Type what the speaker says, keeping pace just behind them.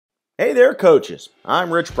Hey there, coaches.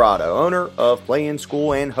 I'm Rich Prado, owner of Play in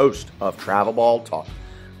School and host of Travel Ball Talk,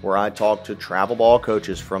 where I talk to travel ball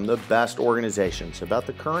coaches from the best organizations about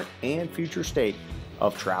the current and future state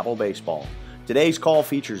of travel baseball. Today's call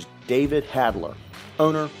features David Hadeler,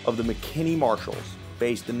 owner of the McKinney Marshals,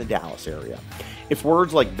 based in the Dallas area. If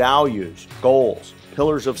words like values, goals,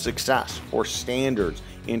 pillars of success, or standards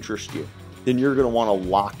interest you, then you're going to want to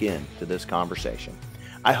lock in to this conversation.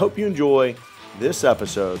 I hope you enjoy this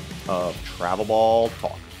episode of Travel Ball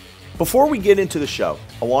Talk. Before we get into the show,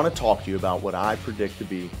 I want to talk to you about what I predict to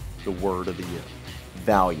be the word of the year: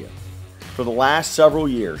 value. For the last several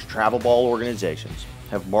years, travel ball organizations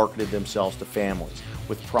have marketed themselves to families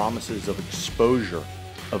with promises of exposure,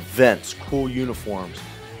 events, cool uniforms,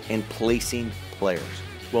 and placing players.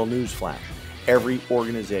 Well, newsflash, every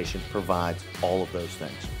organization provides all of those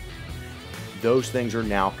things. Those things are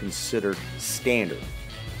now considered standard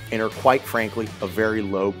and are, quite frankly, a very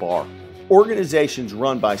low bar. Organizations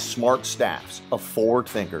run by smart staffs of forward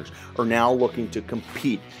thinkers are now looking to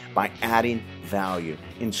compete by adding value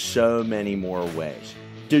in so many more ways.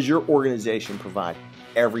 Does your organization provide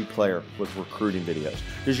every player with recruiting videos?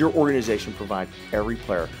 Does your organization provide every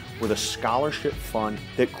player with a scholarship fund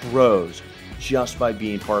that grows just by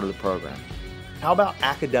being part of the program? How about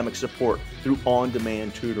academic support through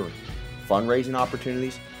on-demand tutoring, fundraising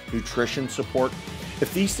opportunities, nutrition support?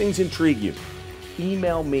 If these things intrigue you,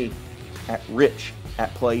 email me at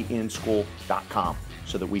rich@playinschool.com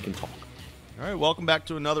so that we can talk. All right, welcome back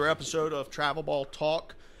to another episode of Travel Ball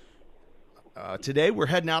Talk. Today we're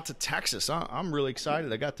heading out to Texas. I'm really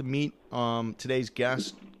excited. I got to meet today's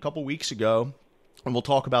guest a couple weeks ago, and we'll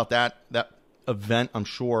talk about that event, I'm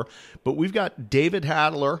sure. But we've got David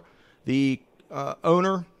Hadeler, the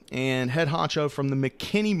owner and head honcho from the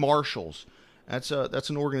McKinney Marshals. That's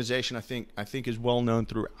an organization I think is well known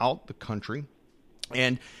throughout the country,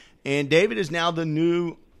 and David is now the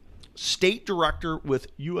new state director with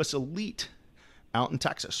U.S. Elite out in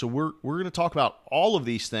Texas. So we're going to talk about all of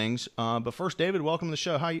these things. But first, David, welcome to the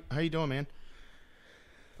show. How you doing, man?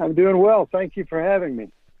 I'm doing well. Thank you for having me.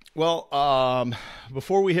 Well,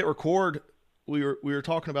 before we hit record, we were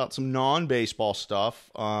talking about some non-baseball stuff.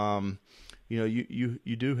 You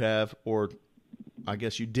do have, or I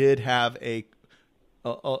guess you did have a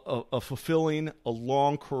fulfilling, a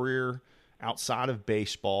long career outside of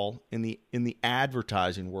baseball in the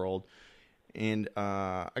advertising world, and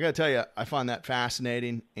I got to tell you, I find that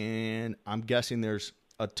fascinating, and I'm guessing there's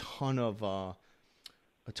a ton of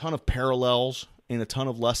parallels and a ton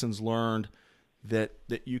of lessons learned that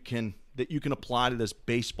you can apply to this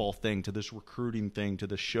baseball thing, to this recruiting thing, to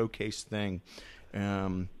the showcase thing.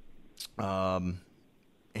 And I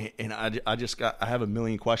have a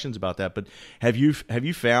million questions about that. But have you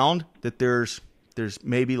found that there's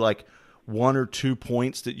maybe like one or two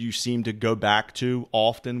points that you seem to go back to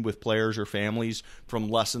often with players or families from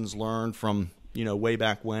lessons learned from way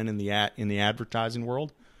back when in the advertising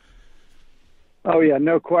world? Oh yeah,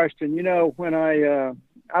 no question. When I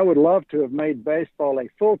would love to have made baseball a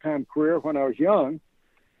full-time career when I was young,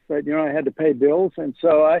 but I had to pay bills, and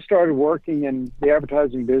so I started working in the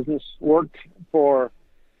advertising business.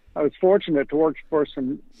 I was fortunate to work for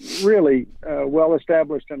some really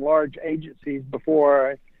well-established and large agencies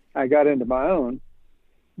before I got into my own.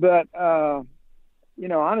 But,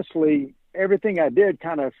 honestly, everything I did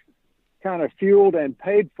kind of fueled and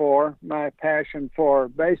paid for my passion for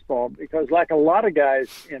baseball, because like a lot of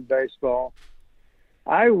guys in baseball,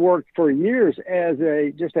 I worked for years as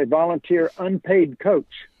just a volunteer unpaid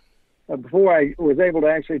coach. Before I was able to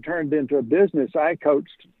actually turn it into a business, I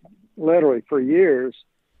coached literally for years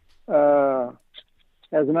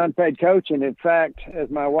as an unpaid coach. And in fact, as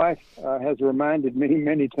my wife has reminded me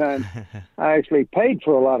many times, I actually paid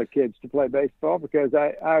for a lot of kids to play baseball, because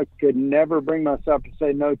I could never bring myself to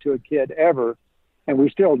say no to a kid ever. And we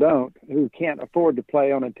still don't, who can't afford to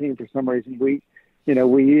play on a team for some reason. We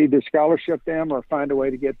either scholarship them or find a way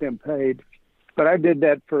to get them paid. But I did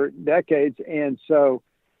that for decades. And so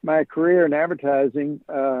my career in advertising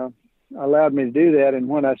allowed me to do that. And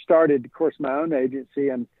when I started, of course, my own agency,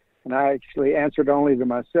 and I actually answered only to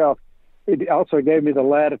myself, it also gave me the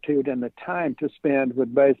latitude and the time to spend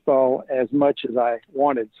with baseball as much as I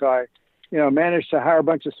wanted. So I, managed to hire a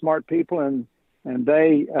bunch of smart people, and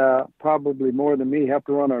they probably more than me helped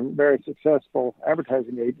to run a very successful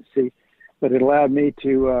advertising agency. But it allowed me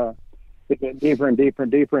to get deeper and deeper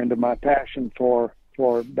and deeper into my passion for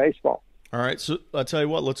baseball. All right, so I'll tell you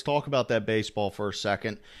what, let's talk about that baseball for a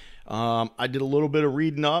second. I did a little bit of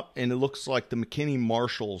reading up, and it looks like the McKinney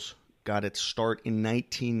Marshals got its start in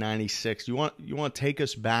 1996. You want to take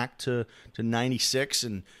us back to 96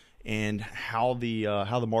 and and how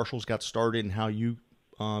the Marshals got started and how you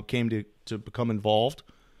came to become involved?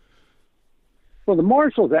 Well, the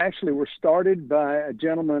Marshals actually were started by a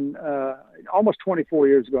gentleman almost 24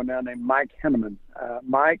 years ago now named Mike Henneman.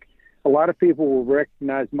 Mike, a lot of people will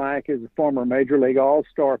recognize Mike as a former Major League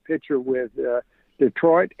All-Star pitcher with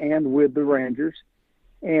Detroit and with the Rangers.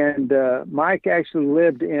 And Mike actually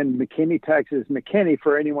lived in McKinney, Texas. McKinney,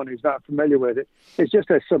 for anyone who's not familiar with it, is just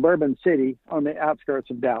a suburban city on the outskirts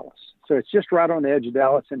of Dallas. So it's just right on the edge of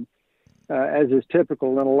Dallas. And as is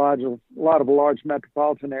typical in a lot of large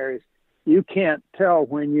metropolitan areas, you can't tell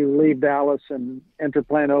when you leave Dallas and enter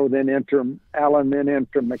Plano, then enter Allen, then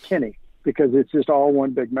enter McKinney, because it's just all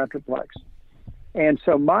one big metroplex. And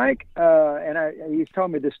so Mike, he's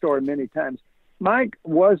told me this story many times, Mike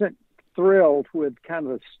wasn't thrilled with kind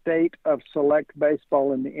of the state of select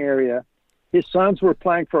baseball in the area. His sons were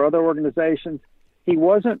playing for other organizations. He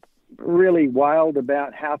wasn't really wild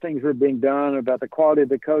about how things were being done, about the quality of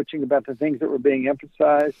the coaching, about the things that were being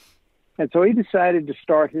emphasized. And so he decided to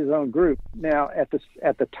start his own group. Now, at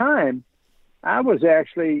the time, I was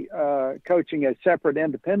actually coaching a separate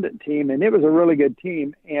independent team, and it was a really good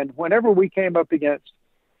team. And whenever we came up against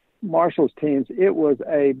Marshals teams, it was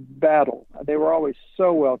a battle. They were always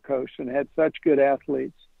so well coached and had such good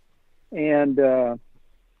athletes. And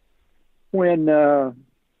when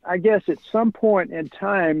I guess at some point in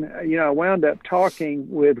time, I wound up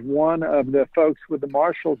talking with one of the folks with the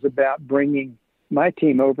Marshals about bringing my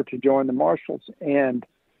team over to join the Marshals. And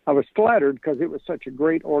I was flattered because it was such a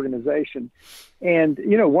great organization. And,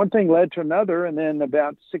 one thing led to another. And then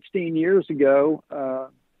about 16 years ago,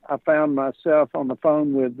 I found myself on the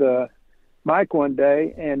phone with Mike one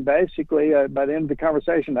day. And basically, by the end of the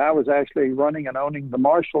conversation, I was actually running and owning the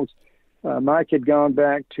Marshals. Mike had gone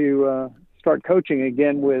back to start coaching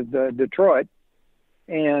again with Detroit.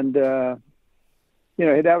 And,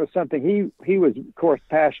 that was something he was, of course,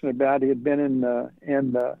 passionate about. He had been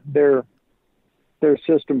in their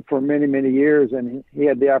system for many, many years, and he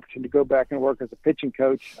had the opportunity to go back and work as a pitching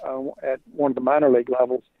coach at one of the minor league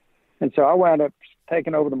levels. And so I wound up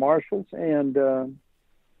taking over the Marshals, and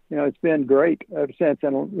it's been great ever since.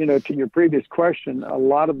 And to your previous question, a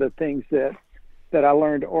lot of the things that I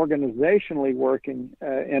learned organizationally working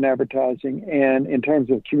in advertising and in terms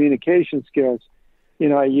of communication skills,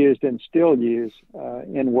 I used and still use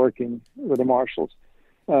in working with the Marshals.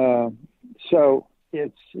 So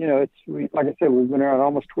it's like I said, we've been around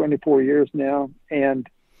almost 24 years now. And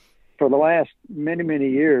for the last many, many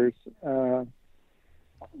years,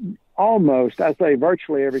 almost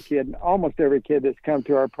virtually almost every kid that's come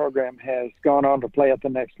to our program has gone on to play at the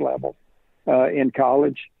next level in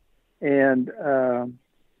college. And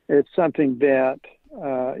it's something that,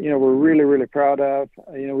 we're really, really proud of.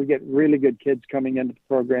 We get really good kids coming into the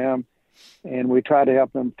program, and we try to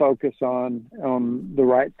help them focus on the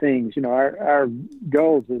right things. Our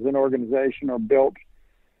goals as an organization are built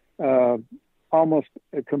almost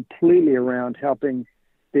completely around helping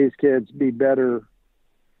these kids be better,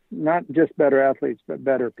 not just better athletes, but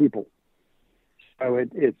better people. So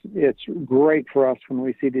it's great for us when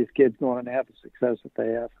we see these kids going and have the success that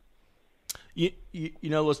they have.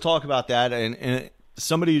 Let's talk about that. And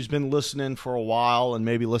somebody who's been listening for a while and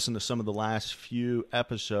maybe listened to some of the last few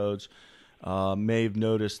episodes may have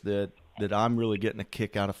noticed that I'm really getting a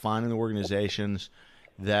kick out of finding the organizations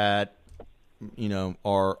that,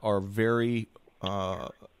 are very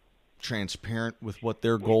transparent with what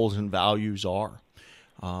their goals and values are.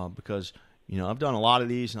 Because, I've done a lot of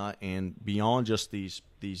these and beyond just these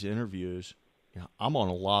interviews, I'm on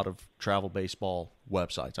a lot of travel baseball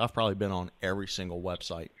websites. I've probably been on every single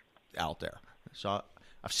website out there. So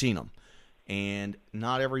I've seen them. And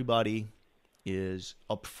not everybody is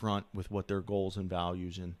upfront with what their goals and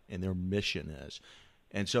values and their mission is.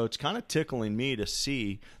 And so it's kind of tickling me to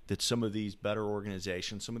see that some of these better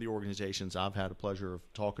organizations, some of the organizations I've had the pleasure of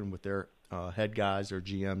talking with their head guys, their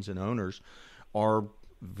GMs and owners, are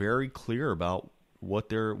very clear about what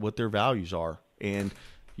their values are. And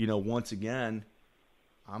once again,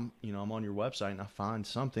 I'm on your website and I find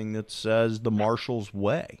something that says the Marshals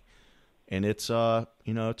Way, and it's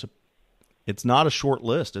it's not a short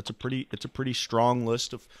list. It's a pretty strong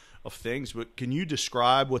list of things. But can you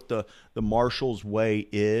describe what the Marshals Way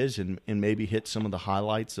is, and maybe hit some of the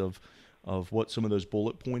highlights of what some of those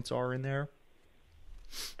bullet points are in there?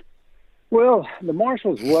 Well, the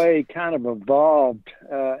Marshals Way kind of evolved,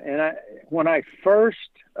 and when I first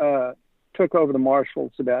took over the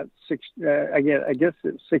Marshals about I guess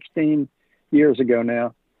it's 16 years ago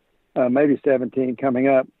now, maybe 17 coming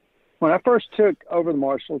up. When I first took over the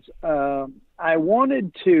Marshals, I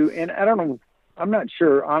wanted to, and I don't know I'm not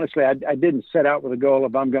sure, honestly. I didn't set out with a goal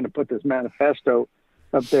of I'm going to put this manifesto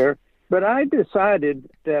up there, but I decided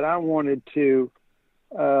that I wanted to,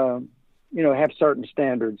 have certain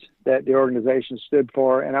standards that the organization stood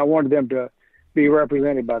for, and I wanted them to be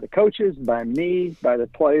represented by the coaches, by me, by the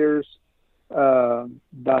players,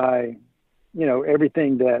 by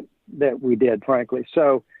everything that we did, frankly.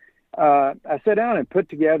 So I sat down and put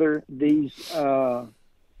together these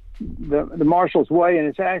the Marshals way, and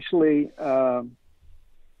it's actually a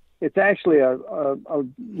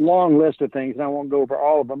long list of things, and I won't go over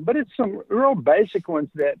all of them, but it's some real basic ones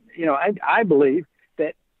that I believe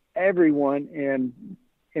that everyone in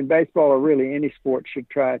baseball or really any sport should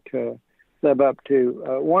try to live up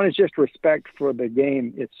to. One is just respect for the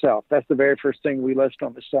game itself. That's the very first thing we list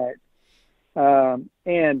on the site.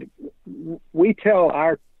 And we tell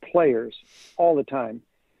our players all the time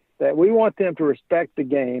that we want them to respect the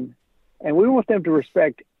game, and we want them to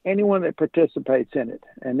respect anyone that participates in it.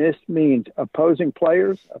 And this means opposing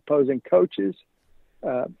players, opposing coaches,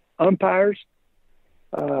 umpires,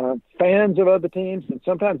 fans of other teams. And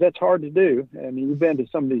sometimes that's hard to do. I mean, you've been to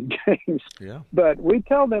some of these games. Yeah. But we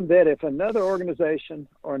tell them that if another organization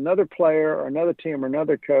or another player or another team or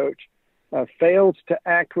another coach fails to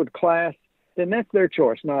act with class, then that's their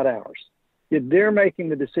choice, not ours. They're making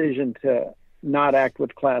the decision to not act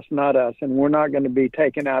with class, not us, and we're not going to be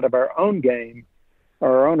taken out of our own game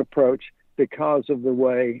or our own approach because of the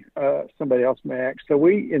way somebody else may act. So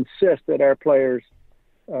we insist that our players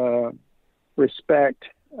respect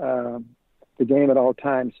the game at all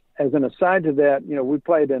times. As an aside to that, we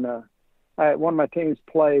played one of my teams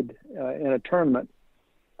played in a tournament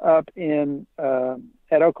up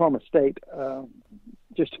at Oklahoma State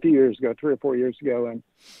just a few years ago, 3 or 4 years ago, and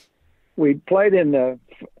we played in the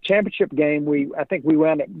championship game. I think we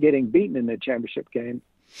wound up getting beaten in the championship game,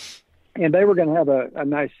 and they were going to have a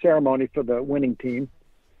nice ceremony for the winning team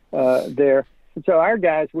there. And so our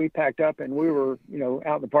guys, we packed up and we were,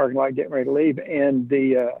 out in the parking lot getting ready to leave. And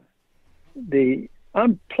the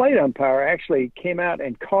plate umpire actually came out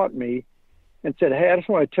and caught me and said, "Hey, I just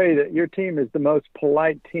want to tell you that your team is the most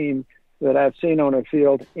polite team that I've seen on a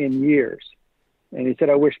field in years." And he said,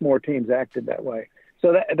 "I wish more teams acted that way."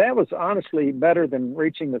 So that was honestly better than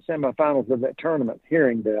reaching the semifinals of that tournament,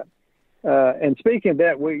 hearing that. And speaking of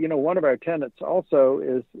that, one of our tenets also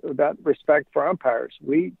is about respect for umpires.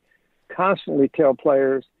 We constantly tell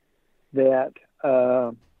players that,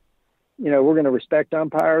 we're going to respect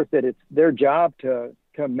umpires, that it's their job to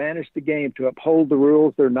manage the game, to uphold the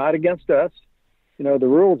rules. They're not against us. The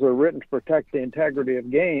rules are written to protect the integrity of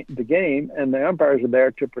the game, and the umpires are there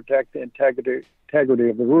to protect the integrity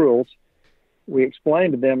of the rules. We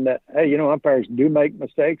explain to them that, hey, umpires do make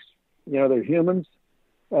mistakes. They're humans.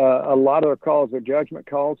 A lot of their calls are judgment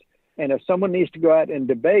calls. And if someone needs to go out and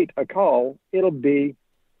debate a call, it'll be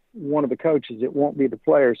one of the coaches. It won't be the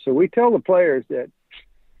players. So we tell the players that,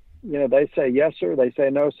 they say yes, sir. They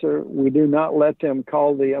say no, sir. We do not let them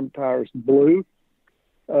call the umpires blue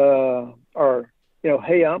or,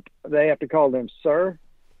 hey, ump. They have to call them sir.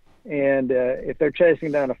 And if they're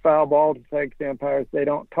chasing down a foul ball to take the umpires, they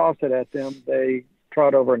don't toss it at them. They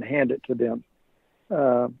trot over and hand it to them.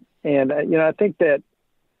 I think that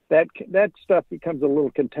stuff becomes a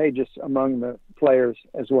little contagious among the players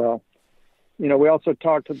as well. We also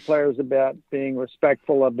talk to the players about being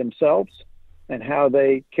respectful of themselves and how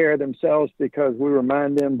they carry themselves, because we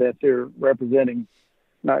remind them that they're representing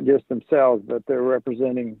not just themselves, but they're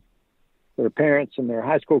representing their parents and their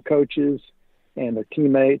high school coaches and their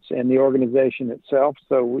teammates and the organization itself.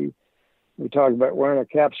 So we talk about wearing our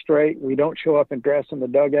caps straight. We don't show up and dress in the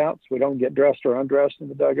dugouts. We don't get dressed or undressed in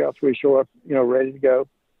the dugouts. We show up, ready to go.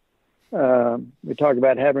 We talk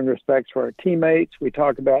about having respect for our teammates. We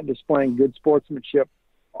talk about displaying good sportsmanship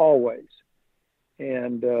always.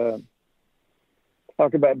 And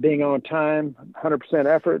talk about being on time, 100%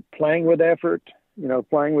 effort, playing with effort,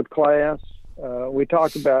 playing with class. We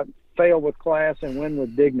talk about fail with class and win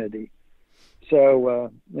with dignity.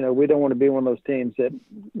 So, we don't want to be one of those teams that,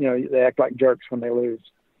 they act like jerks when they lose.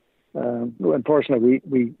 Unfortunately,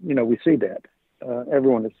 we see that.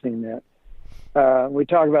 Everyone has seen that. We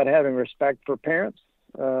talk about having respect for parents.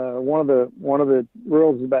 One of the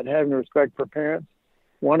rules is about having respect for parents.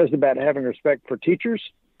 One is about having respect for teachers.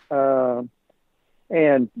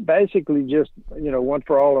 And basically just, one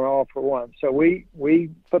for all and all for one. So we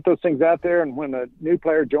put those things out there, and when a new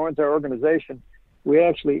player joins our organization, we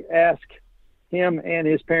actually ask him and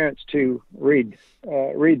his parents to read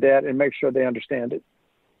that and make sure they understand it.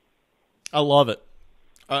 I love it.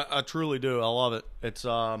 I truly do. I love it. It's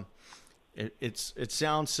it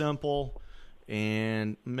sounds simple,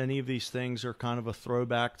 and many of these things are kind of a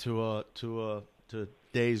throwback to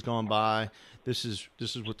days gone by. This is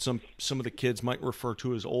what some of the kids might refer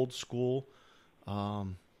to as old school,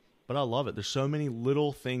 but I love it. There's so many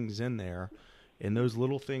little things in there, and those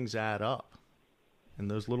little things add up.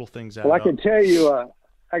 Well, I can tell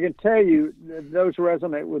you those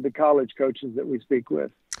resonate with the college coaches that we speak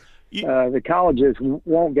with. The colleges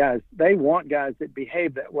want guys. They want guys that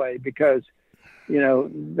behave that way because,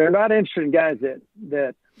 they're not interested in guys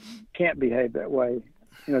that can't behave that way.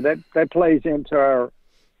 That plays into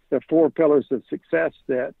the 4 pillars of success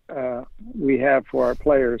that we have for our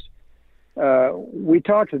players. We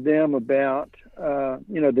talk to them about,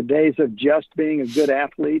 the days of just being a good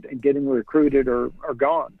athlete and getting recruited are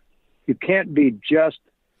gone. You can't be just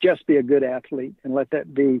be a good athlete and let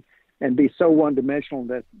that be, and be so one-dimensional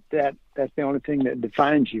that's the only thing that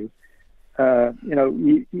defines you. Of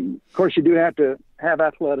course, you do have to have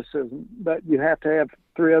athleticism, but you have to have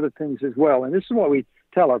 3 other things as well. And this is what we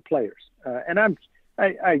tell our players. And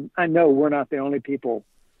I know we're not the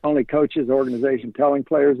only coaches, organization telling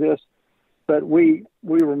players this, but we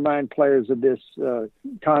remind players of this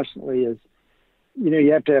constantly. Is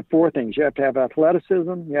you have to have 4 things. You have to have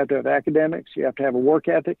athleticism, you have to have academics, you have to have a work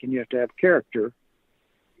ethic, and you have to have character.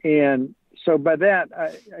 And so by that,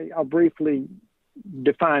 I'll briefly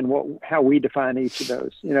define how we define each of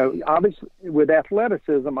those. Obviously with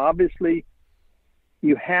athleticism, obviously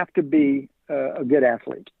you have to be a good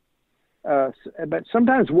athlete. But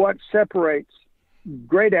sometimes what separates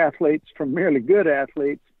great athletes from merely good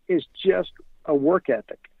athletes is just a work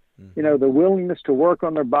ethic. Mm-hmm. The willingness to work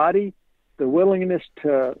on their body, the willingness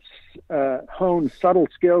to hone subtle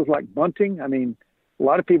skills like bunting. I mean, a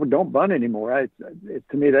lot of people don't bunt anymore.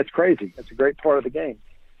 To me, that's crazy. That's a great part of the game.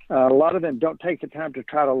 A lot of them don't take the time to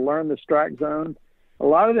try to learn the strike zone. A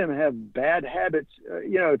lot of them have bad habits.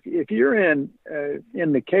 If you're in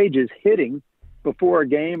the cages hitting before a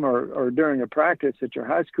game or during a practice at your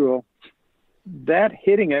high school, that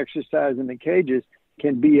hitting exercise in the cages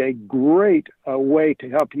can be a great way to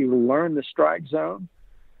help you learn the strike zone.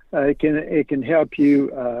 It can help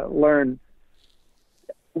you learn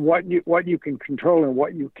what you can control and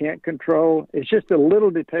what you can't control. It's just the little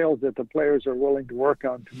details that the players are willing to work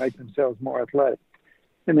on to make themselves more athletic.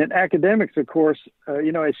 And then academics, of course,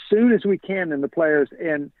 as soon as we can in the players,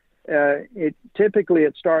 and it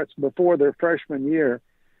starts before their freshman year.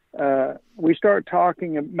 We start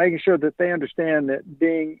talking and making sure that they understand that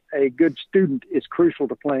being a good student is crucial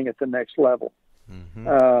to playing at the next level.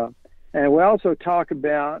 Mm-hmm. And we also talk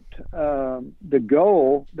about the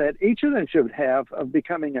goal that each of them should have of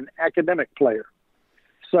becoming an academic player,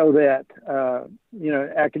 so that,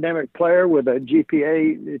 academic player with a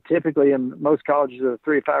GPA, typically in most colleges, a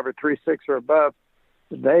 3.5 or 3.6 or above,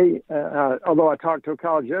 they, although I talked to a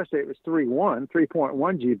college yesterday, it was 3.1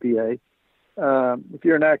 GPA. If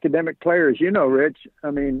you're an academic player, as you know, Rich,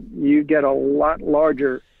 I mean, you get a lot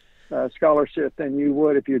larger scholarship than you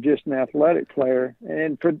would if you're just an athletic player.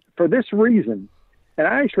 And for this reason, and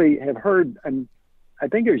I actually have heard, and I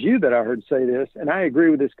think it was you that I heard say this, and I agree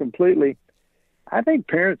with this completely. I think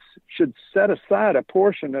parents should set aside a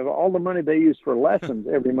portion of all the money they use for lessons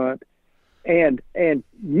every month and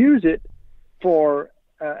use it for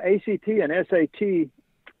ACT and SAT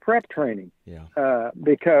prep training. Yeah.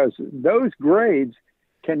 Because those grades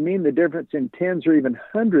can mean the difference in tens or even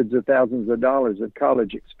hundreds of thousands of dollars of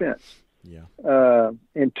college expense. Yeah.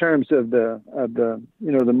 In terms of the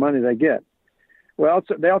the money they get. Well,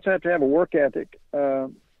 they also have to have a work ethic.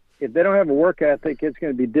 If they don't have a work ethic, it's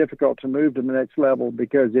going to be difficult to move to the next level,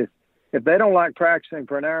 because if they don't like practicing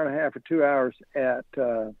for an hour and a half or 2 hours at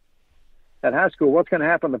high school, what's going to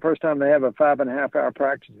happen the first time they have a 5.5 hour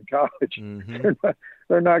practice in college? Mm-hmm.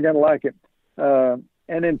 They're not going to like it.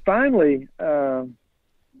 And then finally,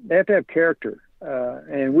 they have to have character.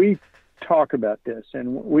 And we talk about this,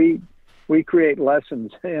 and we create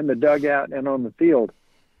lessons in the dugout and on the field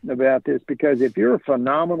about this, because if you're a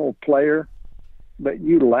phenomenal player, but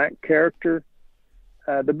you lack character,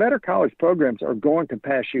 the better college programs are going to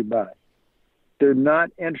pass you by. They're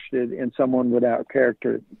not interested in someone without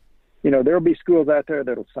character. There'll be schools out there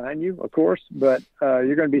that'll sign you, of course, but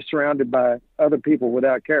you're going to be surrounded by other people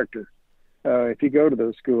without character if you go to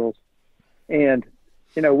those schools. And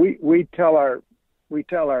we tell our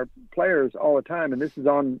players all the time, and this is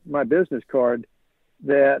on my business card,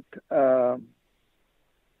 that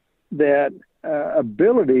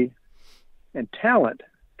ability and talent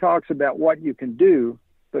talks about what you can do,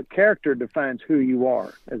 but character defines who you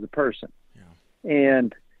are as a person. Yeah.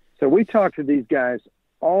 And so we talk to these guys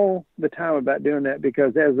all the time about doing that,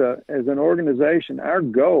 because as an organization, our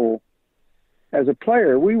goal as a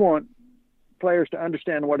player, we want players to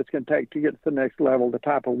understand what it's going to take to get to the next level, the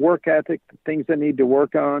type of work ethic, the things they need to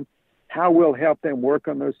work on, how we'll help them work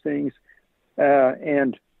on those things.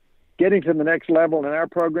 And getting to the next level in our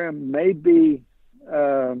program may be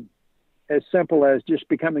as simple as just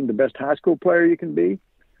becoming the best high school player you can be,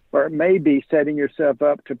 or it may be setting yourself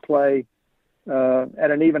up to play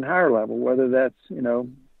at an even higher level, whether that's,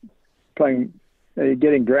 playing,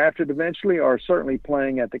 getting drafted eventually, or certainly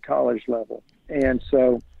playing at the college level. And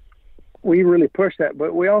so we really push that,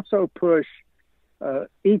 but we also push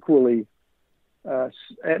equally,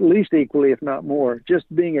 at least equally, if not more, just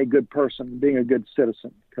being a good person, being a good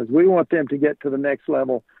citizen, because we want them to get to the next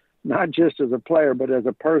level, not just as a player, but as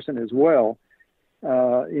a person as well.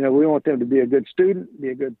 We want them to be a good student, be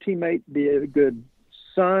a good teammate, be a good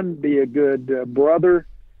son, be a good brother,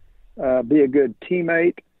 be a good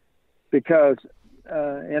teammate, because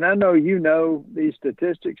and I know these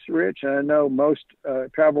statistics, Rich, and I know most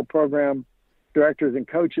travel program directors and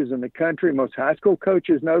coaches in the country, most high school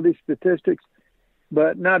coaches know these statistics,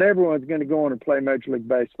 but not everyone's going to go on and play Major League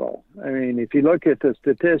Baseball. I mean, if you look at the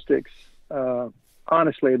statistics,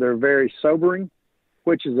 honestly, they're very sobering,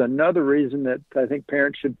 which is another reason that I think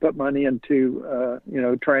parents should put money into,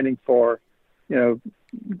 training for,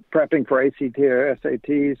 prepping for ACT or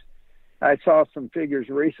SATs. I saw some figures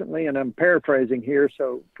recently, and I'm paraphrasing here,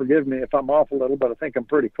 so forgive me if I'm off a little, but I think I'm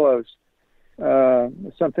pretty close.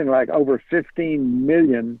 Something like over 15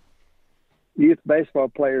 million youth baseball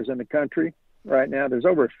players in the country right now. There's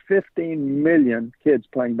over 15 million kids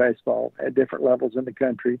playing baseball at different levels in the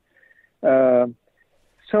country.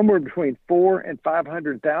 Somewhere between 400,000 and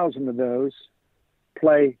 500,000 of those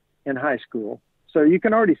play in high school. So you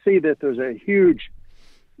can already see that there's a huge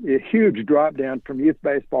drop down from youth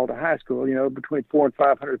baseball to high school, between 400,000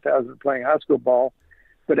 and 500,000 playing high school ball.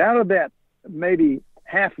 But out of that, maybe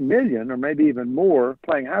 500,000 or maybe even more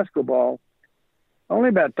playing high school ball, only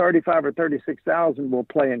about 35 or 36,000 will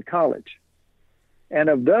play in college. And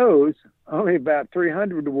of those, only about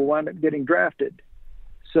 300 will wind up getting drafted.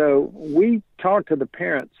 So we talk to the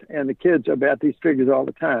parents and the kids about these figures all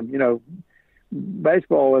the time.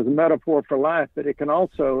 Baseball is a metaphor for life, but it can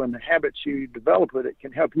also, and the habits you develop with it,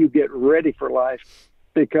 can help you get ready for life,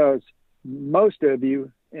 because most of you,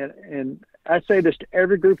 and I say this to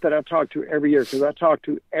every group that I talk to every year, because I talk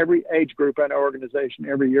to every age group in our organization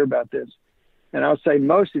every year about this. And I'll say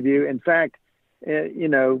most of you, in fact,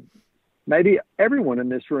 maybe everyone in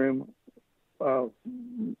this room will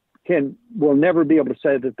never be able to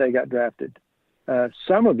say that they got drafted.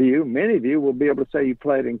 Some of you, many of you, will be able to say you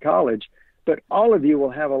played in college, but all of you will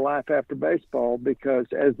have a life after baseball, because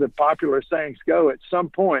as the popular sayings go, at some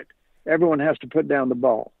point, everyone has to put down the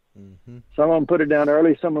ball. Mm-hmm. Someone put it down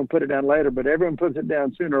early, someone put it down later, but everyone puts it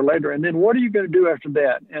down sooner or later. And then what are you going to do after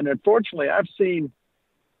that? And unfortunately, I've seen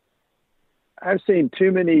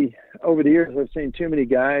too many, over the years, I've seen too many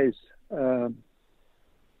guys that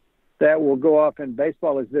will go off, and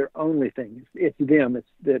baseball is their only thing. It's them. It's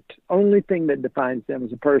the only thing that defines them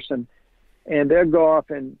as a person. And they'll go off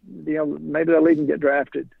and, maybe they'll even get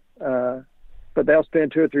drafted. But they'll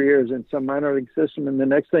spend 2 or 3 years in some minor league system. And the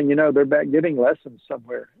next thing you know, they're back giving lessons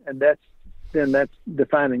somewhere. And that's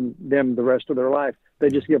defining them the rest of their life. They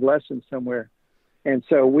just give lessons somewhere. And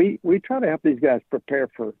so we try to help these guys prepare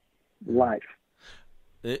for life.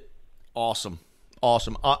 Awesome.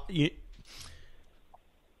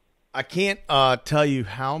 I can't tell you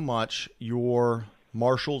how much your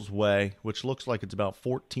Marshals Way, which looks like it's about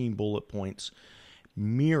 14 bullet points,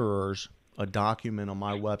 mirrors a document on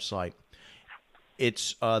my website.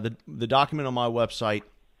 It's the document on my website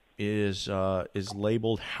is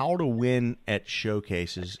labeled "How to Win at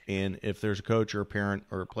Showcases," and if there's a coach or a parent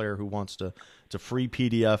or a player who wants it's a free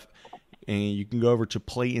PDF, and you can go over to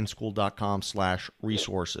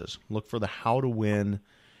playinschool.com/resources. Look for the "How to Win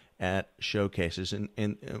at Showcases," and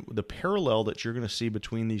the parallel that you're going to see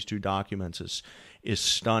between these two documents is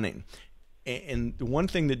stunning. And the one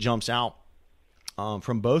thing that jumps out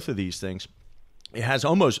from both of these things, it has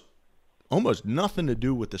almost nothing to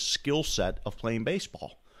do with the skill set of playing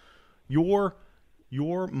baseball. Your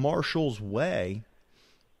Marshals Way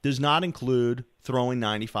does not include throwing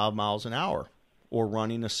 95 miles an hour or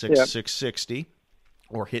running a 660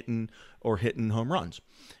 or hitting home runs.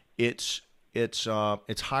 It's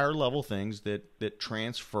higher level things that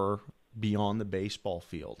transfer beyond the baseball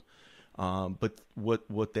field. But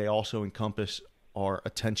what they also encompass are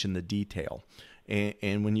attention to detail.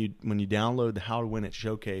 And when you download the How to Win at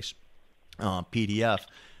Showcase PDF,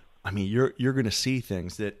 I mean you're going to see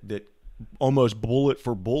things that almost bullet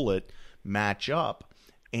for bullet match up.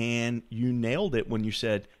 And you nailed it when you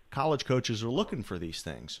said college coaches are looking for these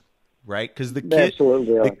things. right? Because the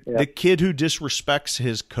kid who disrespects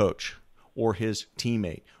his coach or his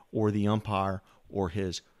teammate or the umpire or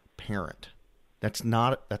his parent, that's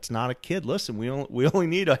not a kid. Listen, we only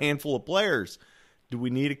need a handful of players. Do we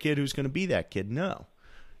need a kid who's going to be that kid? No.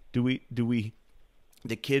 Do we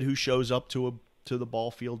the kid who shows up to the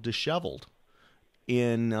ball field disheveled,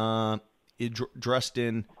 dressed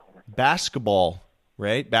in basketball,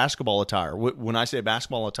 right? Basketball attire. When I say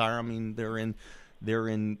basketball attire, I mean they're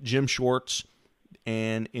in gym shorts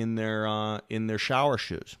and in their shower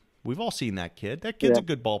shoes. We've all seen that kid. That kid's a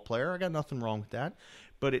good ball player. I got nothing wrong with that.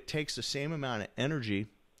 But it takes the same amount of energy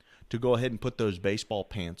to go ahead and put those baseball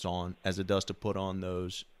pants on as it does to put on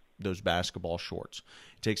those basketball shorts.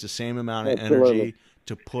 It takes the same amount of energy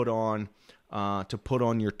to put on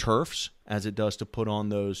your turfs as it does to put on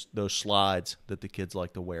those slides that the kids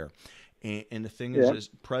like to wear. And the thing is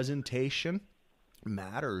presentation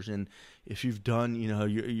matters. And if you've done,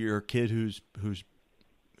 you're a kid who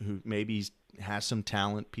maybe has some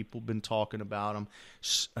talent, people have been talking about him,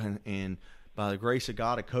 and by the grace of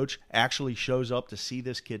God, a coach actually shows up to see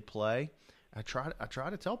this kid play. I try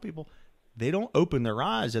to tell people, they don't open their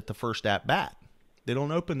eyes at the first at bat. They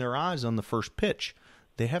don't open their eyes on the first pitch.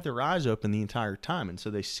 They have their eyes open the entire time, and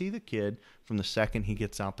so they see the kid from the second he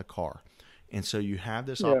gets out the car. And so you have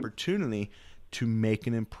this opportunity to make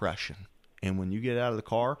an impression. And when you get out of the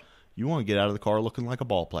car, you want to get out of the car looking like a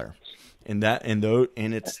ball player. And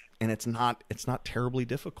it's not terribly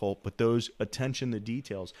difficult, but those attention to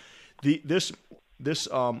details. This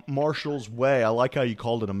Marshals Way, I like how you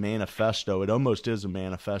called it a manifesto. It almost is a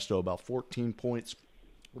manifesto, about 14 points.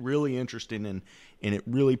 Really interesting, and it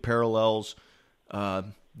really parallels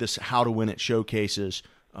this How to Win It Showcases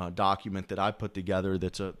document that I put together.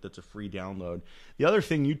 That's a free download. The other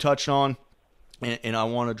thing you touched on, and I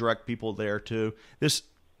want to direct people there too. This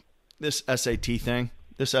SAT thing.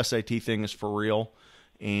 This SAT thing is for real,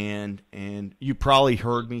 and you probably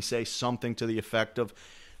heard me say something to the effect of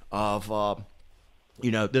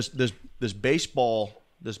this baseball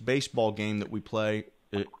game that we play.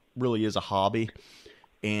 It really is a hobby,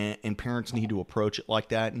 and parents need to approach it like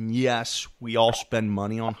that. And yes, we all spend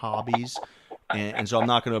money on hobbies, and so I'm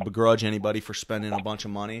not going to begrudge anybody for spending a bunch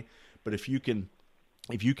of money. But if you can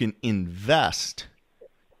invest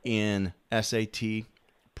in SAT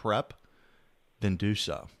prep, then do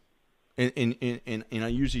so. And I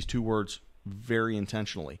use these two words very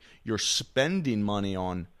intentionally. You're spending money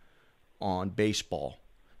on baseball.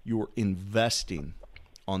 You're investing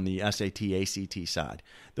on the SAT, ACT side.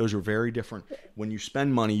 Those are very different. When you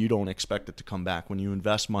spend money, you don't expect it to come back. When you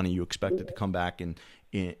invest money, you expect it to come back in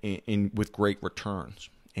with great returns.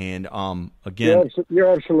 And again,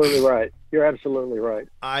 you're absolutely right. You're absolutely right.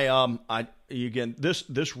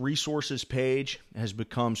 This resources page has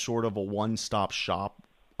become sort of a one-stop shop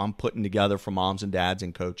I'm putting together for moms and dads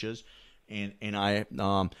and coaches, and I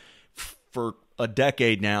for a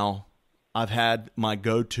decade now, I've had my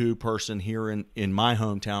go-to person here in my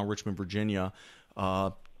hometown, Richmond, Virginia,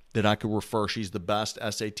 that I could refer. She's the best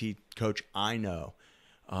SAT coach I know,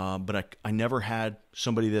 but I never had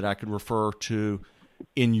somebody that I could refer to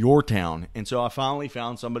in your town. And so I finally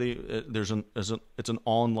found somebody. It's an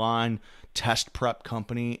online test prep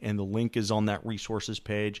company, and the link is on that resources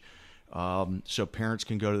page. So parents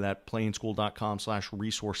can go to that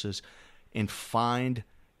playinschool.com/resources and find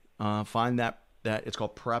that it's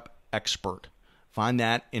called Prep Expert. Find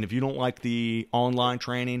that, and if you don't like the online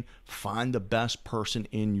training, find the best person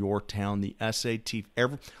in your town. The SAT.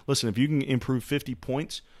 Listen, if you can improve 50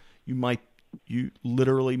 points, you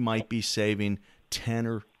literally might be saving $10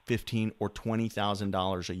 or $15 or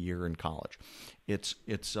 $20,000 a year in college. It's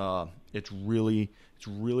really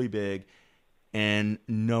big, and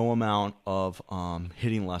no amount of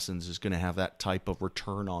hitting lessons is going to have that type of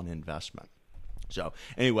return on investment. So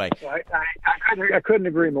anyway, I couldn't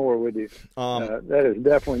agree more with you. That is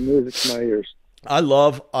definitely music to my ears. I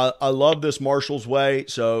love this Marshals Way.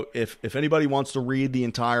 So if anybody wants to read the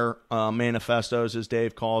entire manifestos, as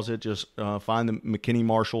Dave calls it, just find the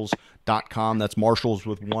McKinneyMarshals.com. That's Marshals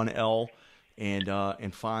with one L,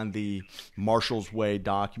 and find the Marshals Way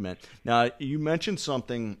document. Now, you mentioned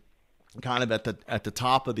something kind of at the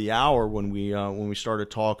top of the hour when we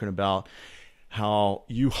started talking about how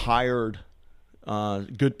you hired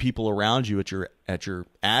good people around you at your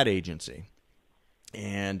ad agency.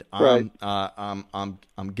 And I'm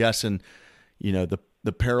guessing, the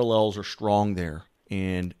parallels are strong there,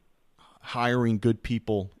 and hiring good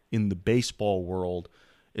people in the baseball world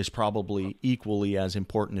is probably equally as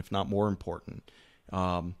important, if not more important.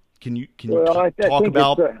 Can you talk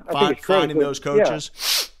about finding those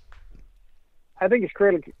coaches? I think it's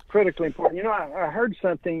critically important. You know, I heard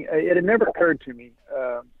something. It had never occurred to me,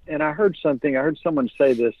 and I heard someone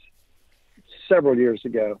say this several years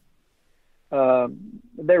ago.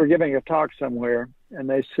 They were giving a talk somewhere, and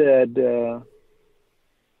they said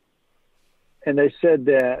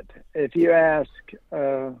that if you ask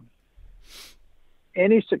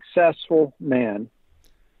any successful man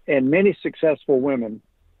and many successful women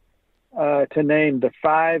to name the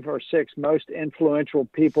 5 or 6 most influential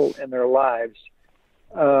people in their lives,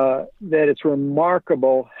 that it's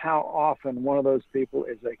remarkable how often one of those people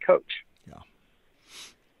is a coach. Yeah.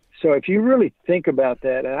 So if you really think about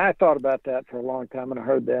that, and I thought about that for a long time and I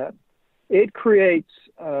heard that, it creates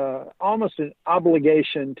almost an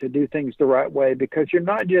obligation to do things the right way, because you're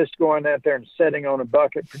not just going out there and sitting on a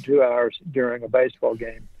bucket for 2 hours during a baseball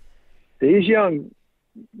game. These young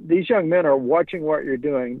men are watching what you're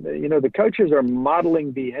doing. You know, the coaches are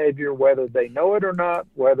modeling behavior, whether they know it or not,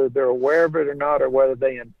 whether they're aware of it or not, or whether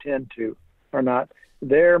they intend to or not.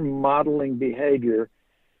 They're modeling behavior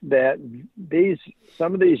that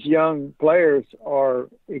some of these young players are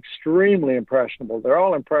extremely impressionable. They're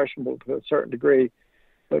all impressionable to a certain degree,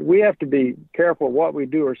 but we have to be careful what we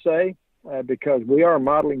do or say, because we are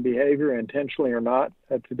modeling behavior intentionally or not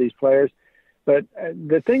to these players. But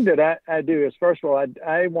the thing that I do is, first of all,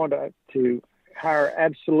 I want to hire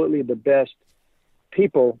absolutely the best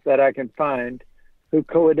people that I can find who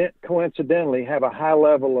coincidentally have a high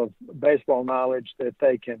level of baseball knowledge that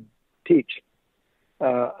they can teach.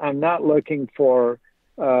 I'm not looking for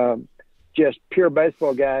just pure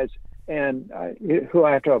baseball guys and who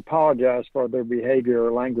I have to apologize for their behavior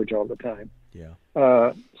or language all the time. Yeah.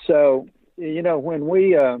 So, you know, when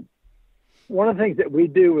one of the things that we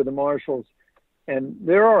do with the Marshals, and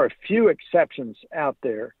there are a few exceptions out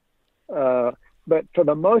there, but for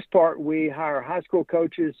the most part, we hire high school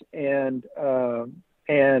coaches and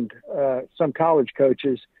some college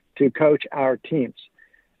coaches to coach our teams.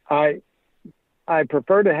 I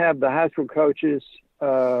prefer to have the high school coaches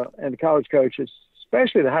and the college coaches,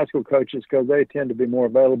 especially the high school coaches, because they tend to be more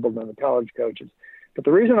available than the college coaches. But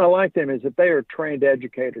the reason I like them is that they are trained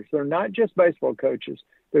educators. They're not just baseball coaches.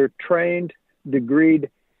 They're trained, degreed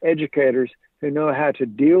educators who know how to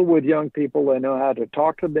deal with young people. They know how to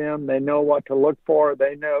talk to them. They know what to look for.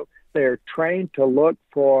 They're trained to look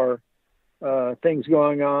for things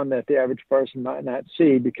going on that the average person might not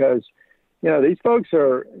see, because, you know,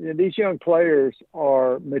 these young players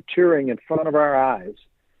are maturing in front of our eyes.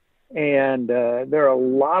 And there are a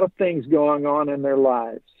lot of things going on in their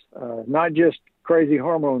lives, not just crazy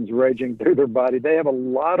hormones raging through their body. They have a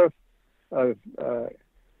lot of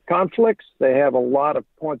conflicts. They have a lot of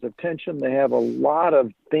points of tension. They have a lot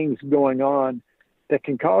of things going on that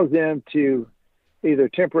can cause them to either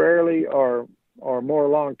temporarily or more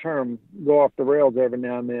long-term go off the rails every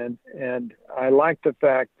now and then. And I like the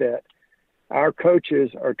fact that our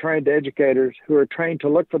coaches are trained educators who are trained to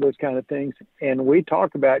look for those kind of things. And we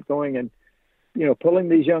talk about going and, you know, pulling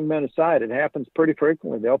these young men aside. It happens pretty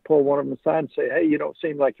frequently. They'll pull one of them aside and say, "Hey, you don't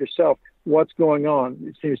seem like yourself. What's going on?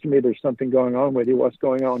 It seems to me there's something going on with you. What's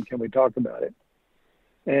going on? Can we talk about it?"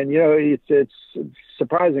 And, you know, it's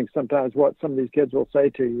surprising sometimes what some of these kids will say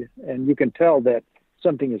to you, and you can tell that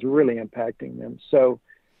something is really impacting them. So,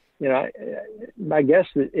 you know, I guess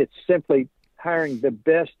it's simply hiring the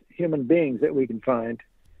best human beings that we can find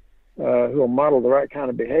who will model the right kind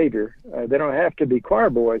of behavior. They don't have to be choir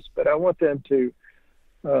boys, but I want them to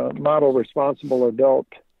model responsible adult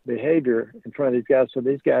behavior in front of these guys, so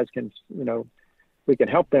these guys can, you know, we can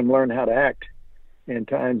help them learn how to act in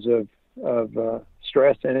times of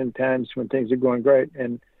stress and in times when things are going great.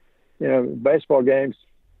 And, you know, baseball games,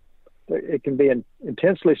 it can be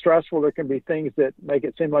intensely stressful. There can be things that make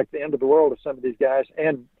it seem like the end of the world to some of these guys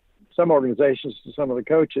and some organizations to some of the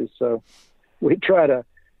coaches. So we try to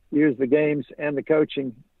use the games and the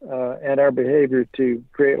coaching and our behavior to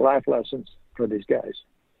create life lessons for these guys.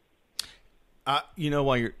 You know,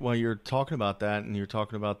 while you're talking about that, and you're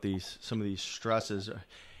talking about some of these stresses,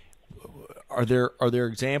 are there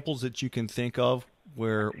examples that you can think of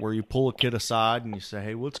where you pull a kid aside and you say,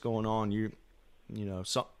 "Hey, what's going on? You know,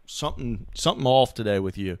 something off today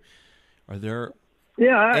with you." Are there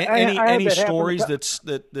any stories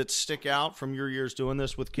that stick out from your years doing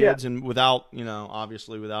this with kids, and without, you know,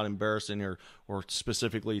 obviously without embarrassing or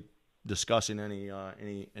specifically discussing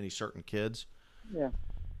any certain kids? Yeah.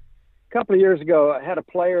 A couple of years ago, I had a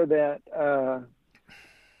player that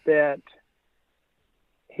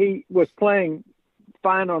he was playing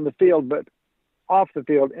fine on the field, but off the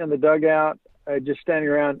field in the dugout, just standing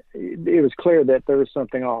around, it was clear that there was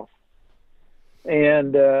something off.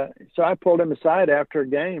 And so I pulled him aside after a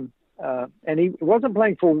game, and he wasn't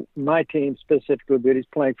playing for my team specifically, but he's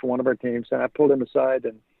playing for one of our teams. And I pulled him aside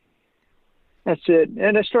and I said,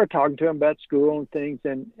 and I started talking to him about school and things,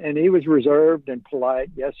 and he was reserved and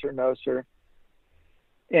polite, yes or no, sir.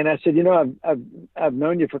 And I said, I've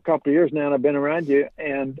known you for a couple of years now, and I've been around you.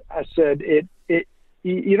 And I said,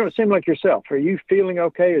 you don't seem like yourself. Are you feeling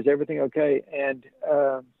okay? Is everything okay? And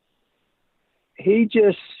he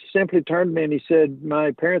just simply turned to me and he said,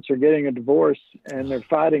 my parents are getting a divorce and they're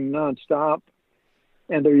fighting nonstop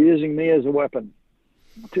and they're using me as a weapon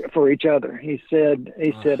for each other. He said,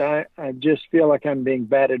 I just feel like I'm being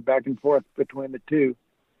batted back and forth between the two.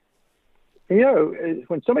 And,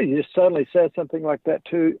 when somebody just suddenly says something like that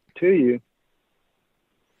to you,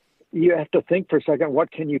 you have to think for a second,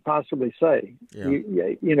 what can you possibly say? Yeah.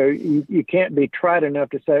 You can't be tried enough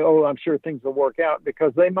to say, oh, I'm sure things will work out,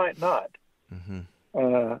 because they might not. Mm-hmm.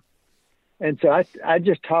 And so I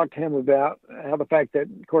just talked to him about how the fact that,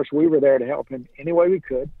 of course, we were there to help him any way we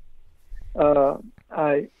could.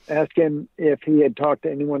 I asked him if he had talked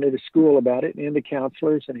to anyone at his school about it, and the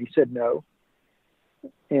counselors, and he said no.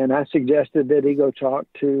 And I suggested that he go talk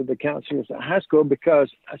to the counselors at high school, because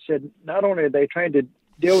I said, not only are they trained to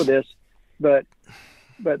deal with this, but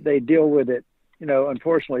they deal with it,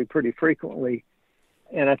 unfortunately, pretty frequently.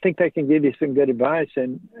 And I think they can give you some good advice.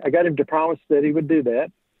 And I got him to promise that he would do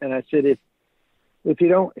that. And I said, if you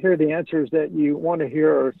don't hear the answers that you want to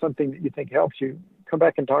hear or something that you think helps you, come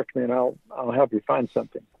back and talk to me and I'll help you find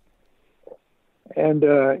something. And,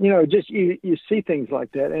 just you see things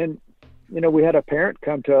like that. And, we had a parent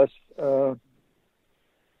come to us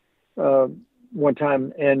one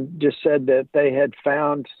time and just said that they had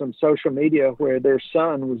found some social media where their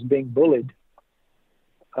son was being bullied,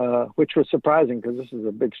 which was surprising because this is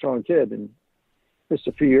a big, strong kid, and just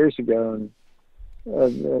a few years ago. And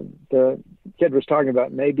the kid was talking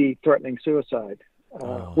about maybe threatening suicide,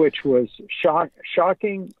 which was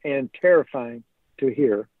shocking and terrifying to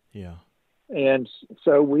hear. Yeah. And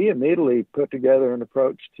so we immediately put together an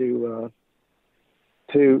approach to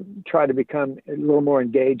try to become a little more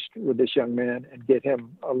engaged with this young man and get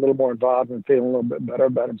him a little more involved and feeling a little bit better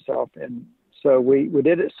about himself. And so we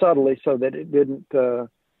did it subtly so that it didn't,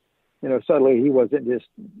 subtly he wasn't just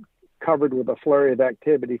covered with a flurry of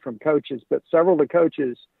activity from coaches, but several of the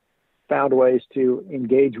coaches found ways to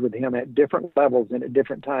engage with him at different levels and at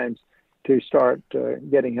different times to start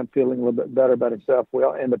getting him feeling a little bit better about himself.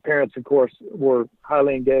 Well, and the parents, of course, were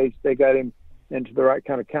highly engaged. They got him into the right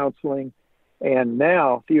kind of counseling. And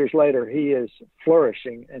now, a few years later, he is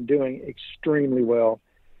flourishing and doing extremely well.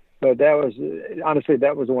 But that was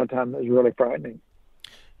the one time that was really frightening.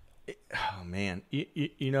 Oh man,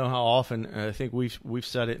 you know how often I think we've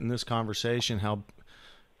said it in this conversation how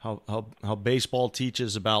baseball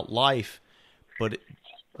teaches about life, but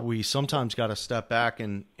we sometimes got to step back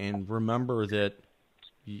and remember that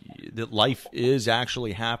life is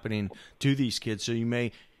actually happening to these kids. So you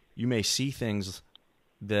may see things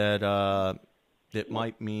that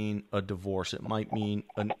might mean a divorce, it might mean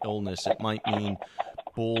an illness, it might mean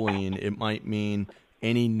bullying, it might mean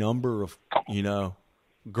any number of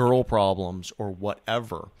girl problems or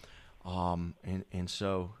whatever, and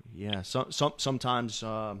so yeah, sometimes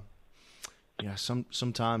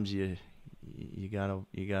sometimes you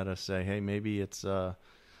gotta say, hey, maybe it's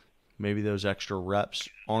maybe those extra reps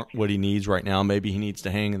aren't what he needs right now. Maybe he needs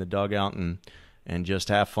to hang in the dugout and just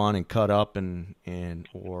have fun and cut up and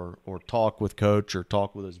or talk with coach or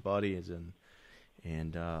talk with his buddies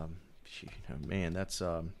and man, that's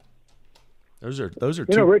those are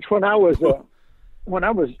two. Rich, when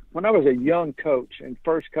I was a young coach and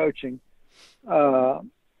first coaching, I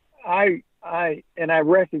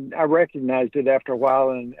recognized it after a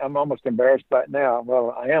while, and I'm almost embarrassed by it now.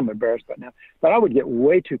 Well, I am embarrassed by it now, but I would get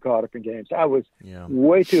way too caught up in games. I was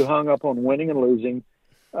way too hung up on winning and losing.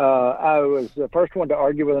 I was the first one to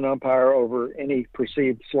argue with an umpire over any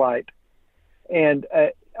perceived slight. And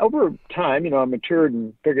over time, I matured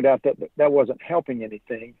and figured out that wasn't helping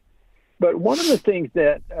anything. But one of the things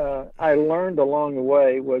that I learned along the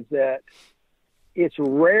way was that it's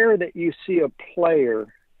rare that you see a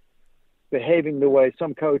player behaving the way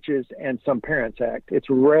some coaches and some parents act. It's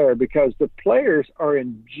rare because the players are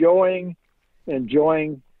enjoying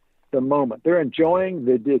the moment. They're enjoying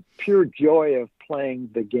the pure joy of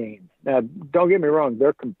playing the game. Now, don't get me wrong;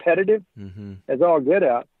 they're competitive as all get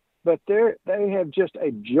out, but they have just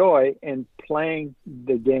a joy in playing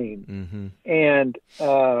the game. And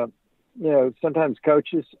sometimes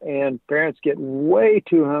coaches and parents get way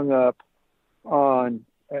too hung up on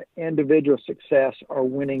individual success or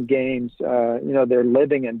winning games. They're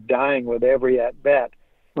living and dying with every at bat.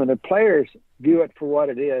 When the players view it for what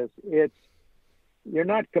it is, you're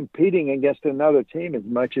not competing against another team as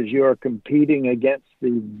much as you are competing against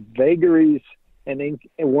the vagaries and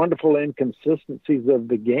wonderful inconsistencies of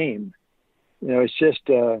the game. It's just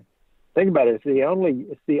think about it.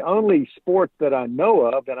 It's the only sport that I know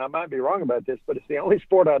of, and I might be wrong about this, but it's the only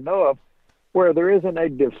sport I know of where there isn't a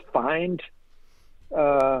defined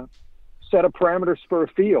set of parameters for a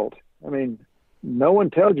field. I mean, no one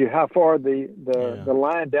tells you how far the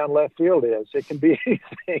line down left field is. It can be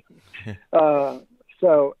anything.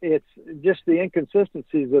 So it's just the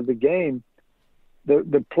inconsistencies of the game.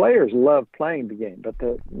 The players love playing the game, but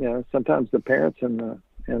sometimes the parents and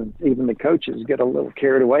even the coaches get a little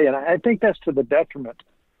carried away, and I think that's to the detriment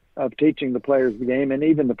of teaching the players the game and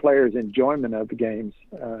even the players' enjoyment of the games.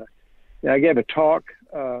 I gave a talk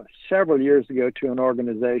several years ago to an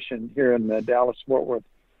organization here in the Dallas-Fort Worth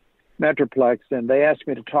Metroplex, and they asked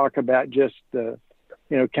me to talk about just the,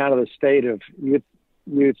 kind of the state of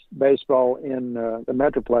youth baseball in the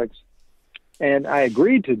Metroplex. And I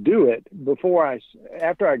agreed to do it.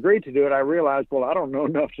 After I agreed to do it, I realized, well, I don't know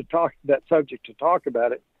enough to talk that subject to talk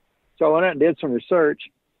about it. So I went out and did some research,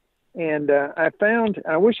 and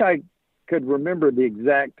I wish I could remember the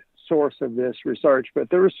exact source of this research,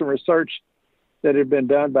 but there was some research that had been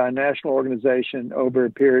done by a national organization over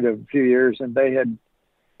a period of a few years, and they had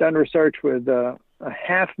done research with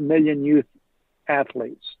 500,000 youth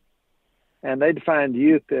athletes, and they defined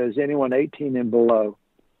youth as anyone 18 and below,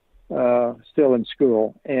 still in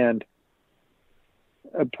school. And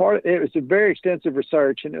it was a very extensive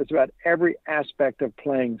research, and it was about every aspect of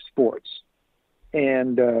playing sports.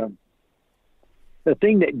 And the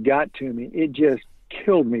thing that got to me, it just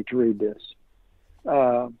killed me to read this,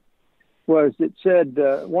 was it said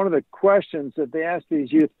one of the questions that they asked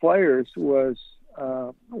these youth players was,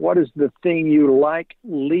 what is the thing you like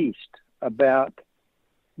least about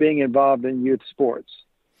being involved in youth sports?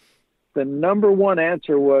 The number one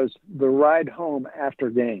answer was the ride home after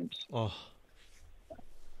games. Oh.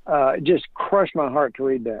 It just crushed my heart to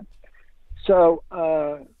read that. So,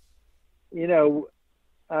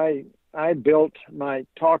 I built my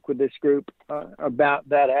talk with this group about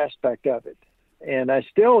that aspect of it. And I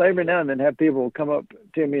still every now and then have people come up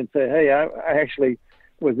to me and say, hey, I actually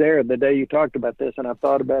was there the day you talked about this, and I've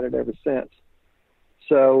thought about it ever since.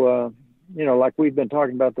 So, like we've been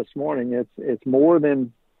talking about this morning, it's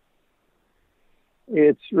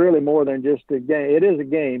really more than just a game. It is a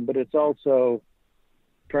game, but it's also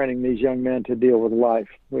training these young men to deal with life,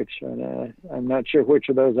 which I'm not sure which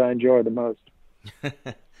of those I enjoy the most.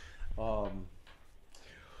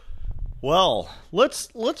 Well,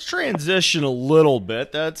 let's transition a little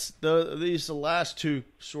bit. That's the last two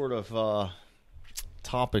sort of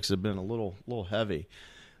topics have been a little heavy.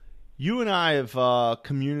 You and I have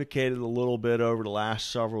communicated a little bit over the last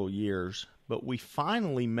several years, but we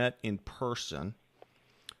finally met in person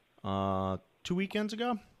 2 weekends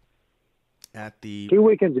ago at the 2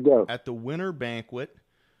 weekends ago at the winter banquet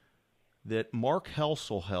that Mark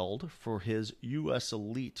Helsel held for his U.S.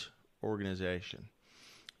 Elite organization.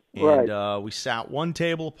 And right. We sat one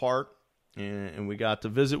table apart, and we got to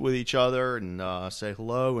visit with each other and say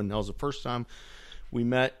hello. And that was the first time we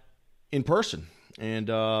met in person. And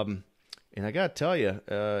I got to tell you,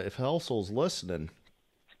 if Helsel's listening,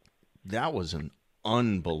 that was an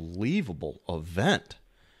unbelievable event.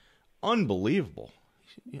 Unbelievable.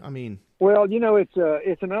 I mean, well,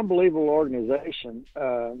 it's an unbelievable organization,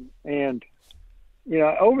 and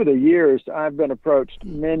over the years, I've been approached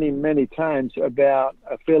many, many times about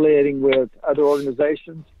affiliating with other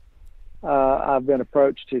organizations. I've been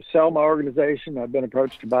approached to sell my organization. I've been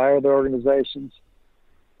approached to buy other organizations.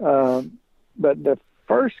 But the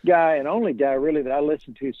first guy and only guy really that I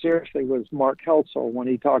listened to seriously was Mark Helsel when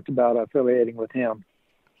he talked about affiliating with him.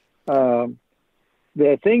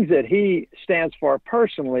 The things that he stands for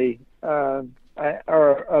personally are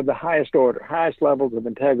of the highest order, highest levels of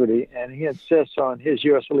integrity, and he insists on his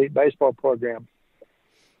U.S. Elite Baseball program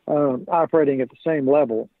operating at the same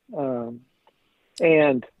level.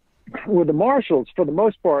 And with the Marshals, for the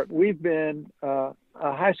most part, we've been a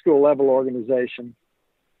high school level organization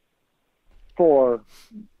for,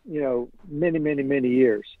 many, many, many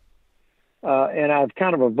years. And I've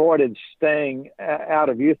kind of avoided staying out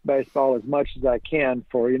of youth baseball as much as I can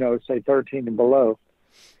for, say 13 and below.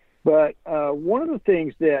 But one of the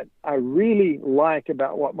things that I really like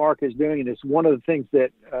about what Mark is doing, and it's one of the things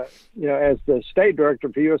that, as the state director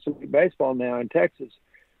for U.S. Elite Baseball now in Texas,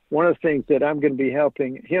 one of the things that I'm going to be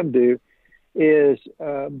helping him do is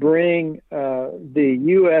bring the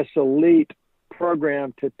U.S. Elite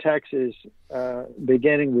program to Texas,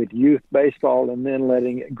 beginning with youth baseball and then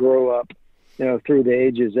letting it grow up, through the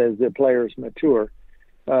ages as the players mature.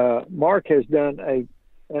 Mark has done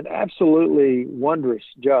an absolutely wondrous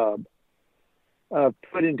job of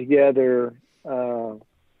putting together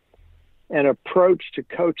an approach to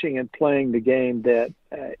coaching and playing the game that,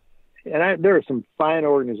 there are some fine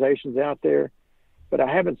organizations out there, but I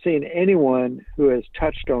haven't seen anyone who has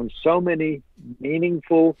touched on so many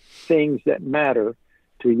meaningful things that matter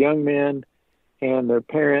to young men and their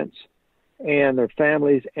parents and their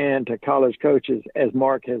families and to college coaches as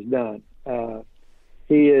Mark has done.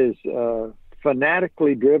 He is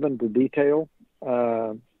fanatically driven to detail,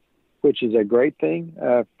 which is a great thing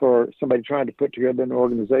for somebody trying to put together an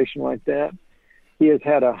organization like that. He has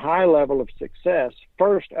had a high level of success,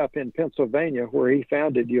 first up in Pennsylvania, where he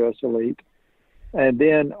founded U.S. Elite, and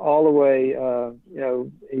then all the way,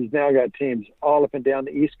 he's now got teams all up and down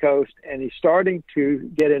the East Coast, and he's starting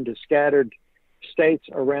to get into scattered states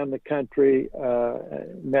around the country,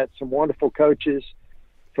 met some wonderful coaches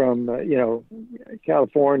from,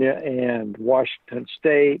 California and Washington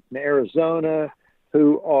State and Arizona,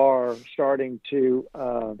 who are starting to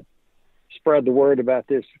spread the word about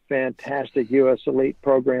this fantastic U.S. Elite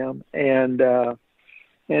program. And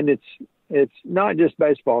it's not just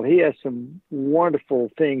baseball. He has some wonderful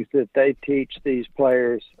things that they teach these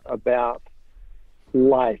players about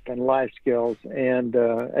life and life skills. And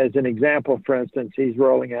as an example, for instance, he's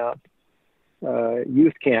rolling out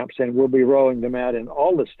youth camps, and we'll be rolling them out in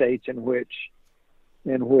all the states in which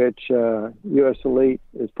U.S. Elite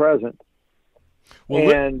is present.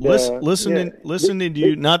 Well, and listening to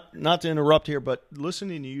you, not to interrupt here, but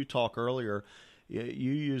listening to you talk earlier, you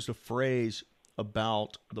used a phrase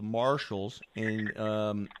about the Marshals,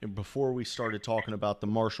 and before we started talking about the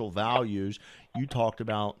Marshall values, you talked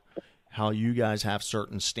about how you guys have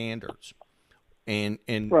certain standards. And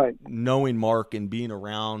right. Knowing Mark and being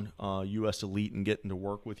around U.S. Elite and getting to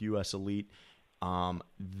work with U.S. Elite,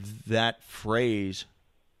 that phrase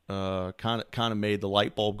kind of made the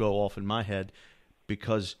light bulb go off in my head,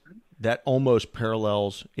 because that almost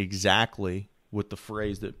parallels exactly with the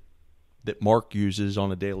phrase that Mark uses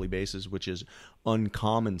on a daily basis, which is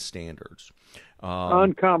uncommon standards.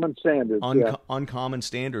 Uncommon standards. Uncommon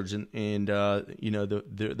standards, and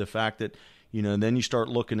the fact that then you start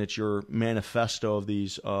looking at your manifesto of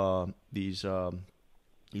these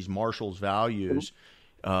Marshals values.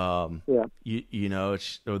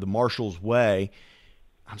 It's the Marshals way.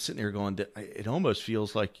 I'm sitting there going, it almost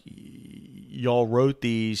feels like y'all wrote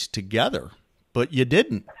these together, but you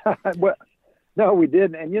didn't. Well, no, we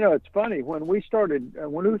didn't. And, it's funny. When we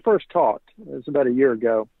first talked, it was about a year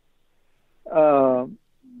ago,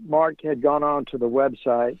 Mark had gone on to the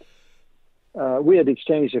website. We had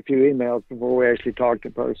exchanged a few emails before we actually talked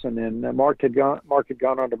in person, and Mark had gone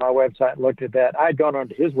onto my website and looked at that. I'd gone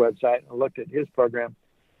onto his website and looked at his program,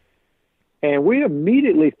 and we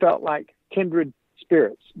immediately felt like kindred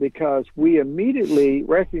spirits, because we immediately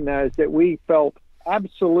recognized that we felt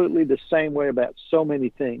absolutely the same way about so many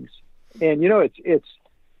things. And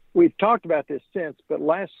we've talked about this since, but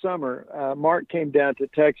last summer Mark came down to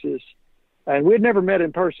Texas, and we had never met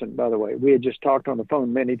in person, by the way. We had just talked on the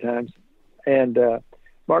phone many times. And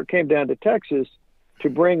Mark came down to Texas to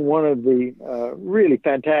bring one of the really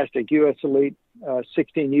fantastic U.S. Elite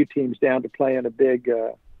 16U teams down to play in a big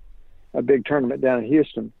tournament down in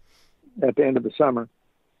Houston at the end of the summer.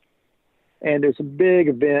 And it's a big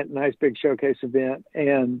event, nice big showcase event.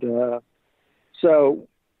 And so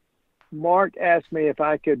Mark asked me if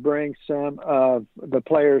I could bring some of the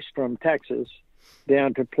players from Texas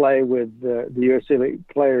down to play with the U.S. Elite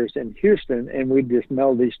players in Houston, and we'd just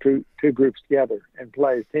meld these two groups together and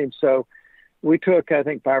play as teams. So we took, I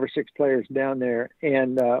think, 5 or 6 players down there,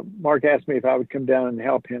 and Mark asked me if I would come down and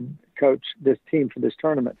help him coach this team for this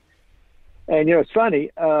tournament. And, it's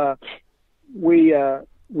funny, we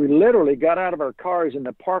literally got out of our cars in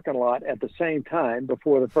the parking lot at the same time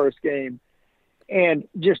before the first game and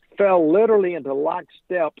just fell literally into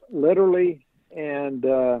lockstep, and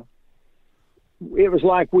it was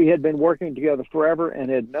like we had been working together forever and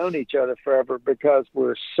had known each other forever, because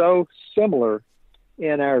we're so similar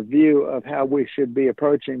in our view of how we should be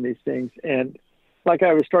approaching these things. And like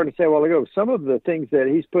I was starting to say a while ago, some of the things that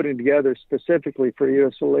he's putting together specifically for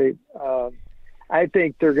U.S. Elite, I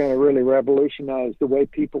think they're going to really revolutionize the way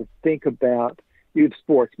people think about youth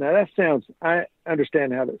sports. Now I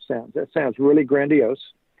understand how that sounds. That sounds really grandiose,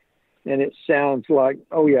 and it sounds like,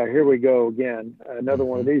 oh yeah, here we go again, another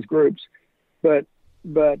one of these groups. But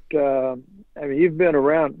you've been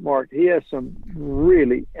around Mark. He has some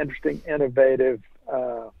really interesting, innovative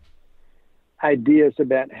ideas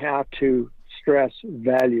about how to stress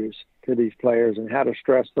values to these players and how to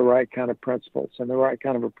stress the right kind of principles and the right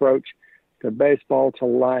kind of approach to baseball, to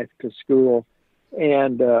life, to school.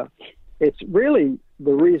 And it's really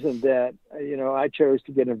the reason that, I chose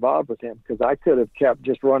to get involved with him, because I could have kept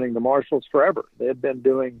just running the Marshals forever. They had been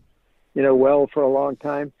doing, well for a long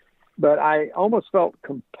time. But I almost felt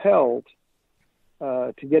compelled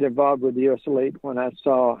to get involved with the U.S. Elite when I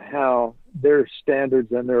saw how their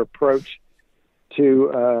standards and their approach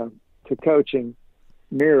to coaching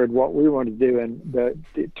mirrored what we wanted to do. And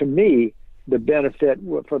to me, the benefit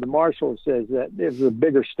for the Marshals is that it was a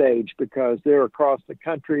bigger stage because they're across the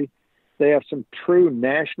country. They have some true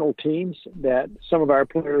national teams that some of our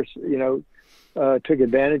players, took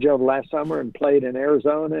advantage of last summer and played in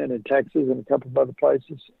Arizona and in Texas and a couple of other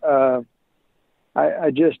places. I'm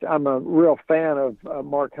a real fan of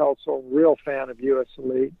Mark Helsel, real fan of U.S.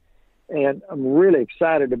 Elite, and I'm really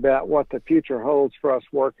excited about what the future holds for us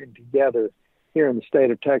working together here in the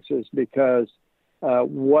state of Texas, because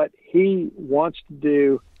what he wants to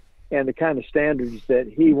do and the kind of standards that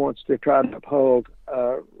he wants to try to uphold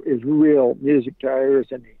is real music to our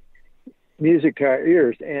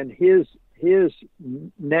ears, and his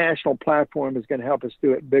national platform is going to help us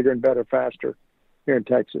do it bigger and better, faster here in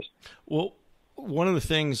Texas. Well, one of the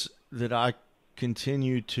things that I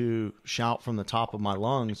continue to shout from the top of my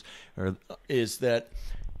lungs is that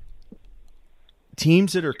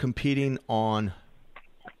teams that are competing on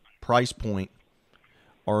price point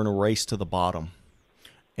are in a race to the bottom,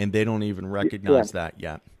 and they don't even recognize that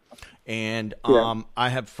yet. And I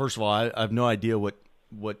have no idea what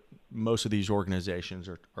most of these organizations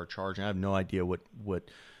are charging. I have no idea what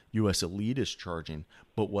U.S. Elite is charging.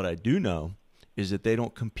 But what I do know is that they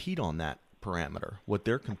don't compete on that parameter. What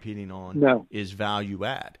they're competing on is value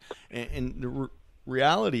add. And the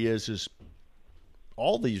reality is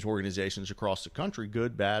all these organizations across the country,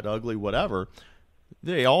 good, bad, ugly, whatever,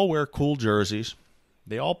 they all wear cool jerseys.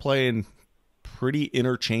 They all play in pretty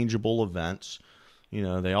interchangeable events.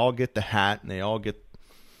 They all get the hat, and they all get,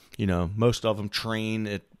 most of them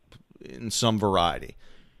train in some variety.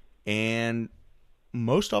 And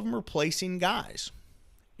most of them are placing guys.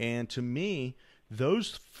 And to me,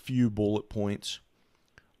 those few bullet points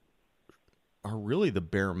are really the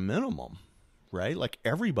bare minimum, right? Like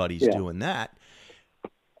everybody's doing that.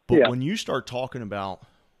 But when you start talking about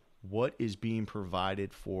what is being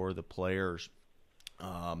provided for the players,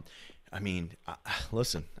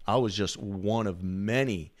 listen, I was just one of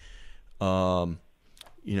many, outside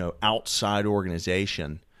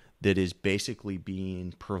organization that is basically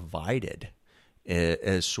being provided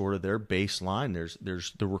as sort of their baseline.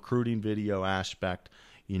 There's the recruiting video aspect.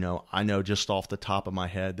 I know just off the top of my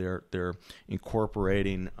head, they're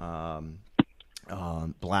incorporating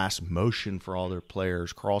blast motion for all their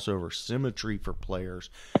players, crossover symmetry for players,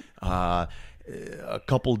 a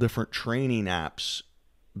couple different training apps,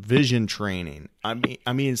 vision training. I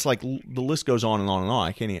mean, it's like the list goes on and on and on.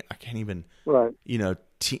 I can't even. Right.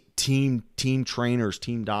 Team trainers,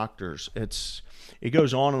 team doctors. It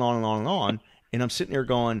goes on and on and on and on. And I'm sitting there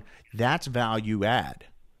going, that's value add,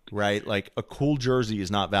 right? Like a cool jersey is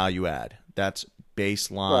not value add. That's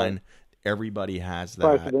baseline. Right. Everybody has that.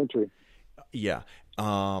 Price of entry. Yeah.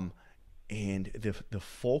 And the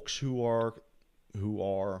folks who are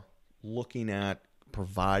looking at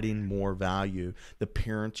providing more value, the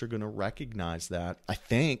parents are going to recognize that, I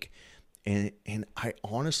think. And I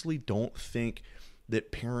honestly don't think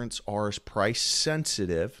that parents are as price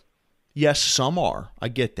sensitive. Yes, some are. I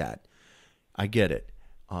get that. I get it.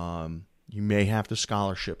 You may have to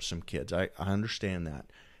scholarship some kids. I understand that.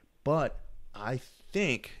 But I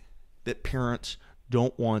think that parents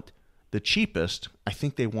don't want the cheapest. I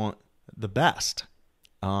think they want the best.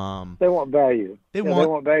 They want value. They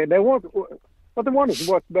want value. What they want is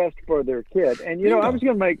what's best for their kid. And, I was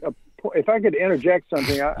going to make if I could interject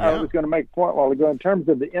something, I was going to make a point a while ago in terms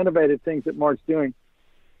of the innovative things that Mark's doing.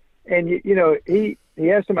 And, he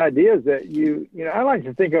has some ideas that I like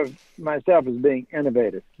to think of myself as being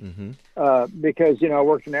innovative, because, I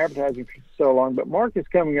worked in advertising for so long, but Mark is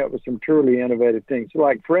coming up with some truly innovative things. So,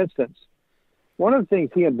 like, for instance, one of the things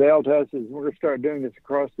he unveiled to us is we're going to start doing this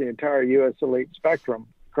across the entire U.S. Elite spectrum,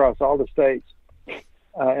 across all the states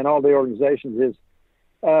and all the organizations, is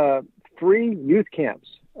free youth camps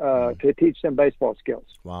to teach them baseball skills.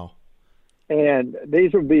 Wow. And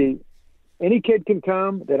these will be, any kid can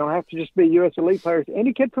come. They don't have to just be U.S. Elite players.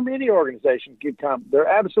 Any kid from any organization can come. They're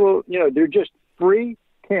absolute, they're just free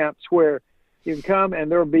camps where you can come, and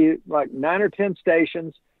there'll be like 9 or 10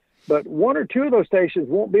 stations, but 1 or 2 of those stations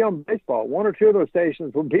won't be on baseball. 1 or 2 of those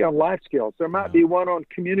stations will be on life skills. There might be one on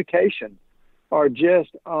communication, or just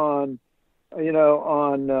on, I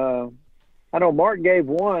know Mark gave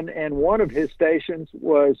one, and one of his stations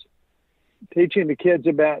was teaching the kids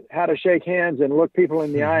about how to shake hands and look people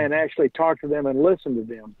in the eye and actually talk to them and listen to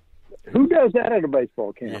them. Who does that at a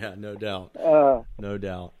baseball camp? Yeah, no doubt. No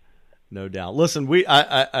doubt. Listen,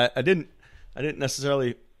 I didn't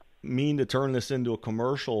necessarily mean to turn this into a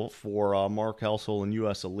commercial for Mark Helsel and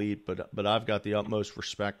U.S. Elite, but I've got the utmost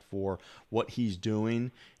respect for what he's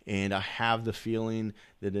doing, and I have the feeling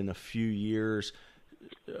that in a few years,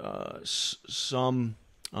 some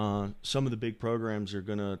of the big programs are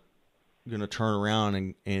gonna turn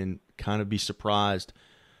around and kind of be surprised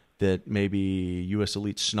that maybe U.S.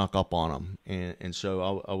 Elite snuck up on them, and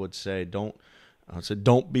so I would say don't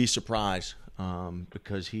be surprised,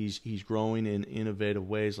 because he's growing in innovative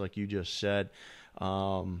ways, like you just said.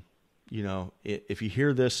 If you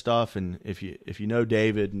hear this stuff, and if you know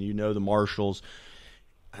David and you know the Marshals,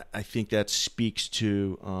 I think that speaks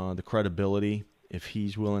to the credibility. If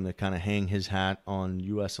he's willing to kind of hang his hat on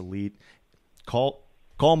U.S. Elite, call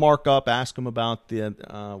Mark up, ask him about the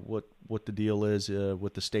what the deal is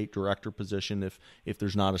with the state director position, if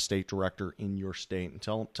there's not a state director in your state, and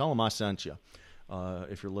tell him I sent you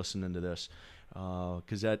if you're listening to this,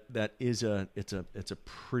 because that is it's a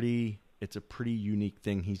pretty unique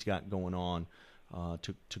thing he's got going on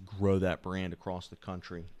to grow that brand across the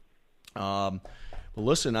country. But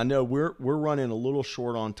listen, I know we're running a little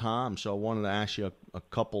short on time, so I wanted to ask you a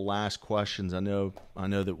couple last questions. I know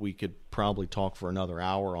that we could probably talk for another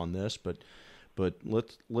hour on this, but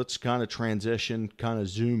let's kind of transition, kind of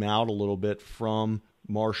zoom out a little bit from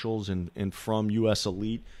Marshals and from U.S.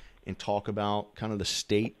 Elite, and talk about kind of the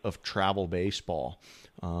state of travel baseball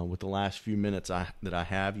with the last few minutes that I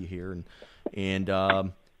have you here, and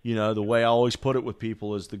the way I always put it with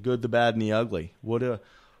people is the good, the bad, and the ugly. What are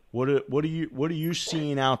you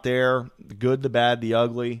seeing out there? The good, the bad, the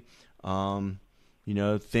ugly.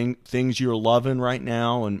 Things you're loving right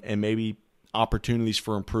now, and maybe opportunities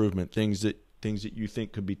for improvement. Things that you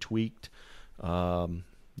think could be tweaked.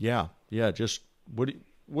 Just what do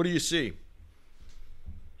you see?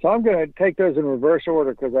 So I'm going to take those in reverse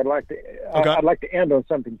order, because I'd like to end on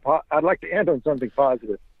something. I'd like to end on something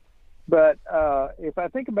positive. But if I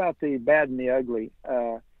think about the bad and the ugly.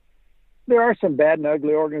 There are some bad and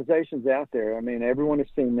ugly organizations out there. I mean, everyone has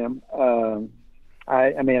seen them.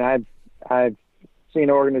 I've seen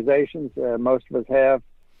organizations. Most of us have.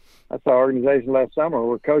 I saw organizations last summer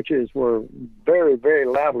where coaches were very, very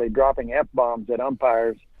loudly dropping F-bombs at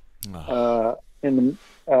umpires in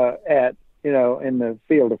the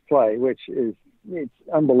field of play, which it's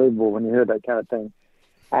unbelievable when you hear that kind of thing.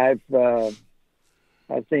 I've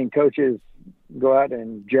seen coaches go out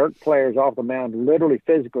and jerk players off the mound, literally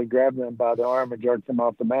physically grab them by the arm and jerk them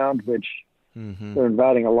off the mound, which they're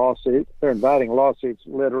inviting a lawsuit. They're inviting lawsuits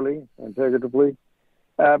literally and figuratively.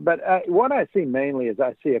 But what I see mainly is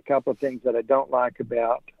I see a couple of things that I don't like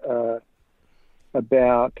about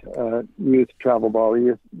youth travel ball,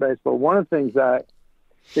 youth baseball. One of the things I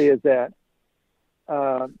see is that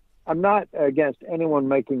I'm not against anyone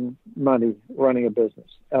making money running a business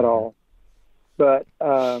at all. But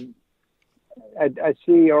I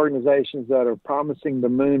see organizations that are promising the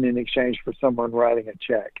moon in exchange for someone writing a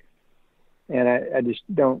check. And I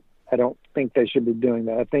don't think they should be doing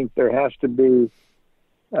that. I think there has to be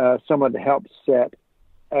someone to help set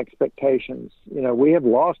expectations. We have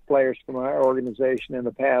lost players from our organization in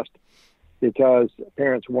the past because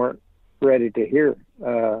parents weren't ready to hear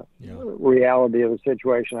reality of the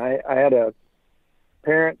situation. I had a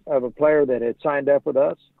parent of a player that had signed up with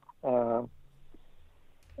us,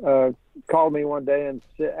 called me one day and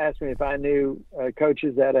asked me if I knew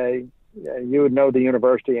coaches at you would know the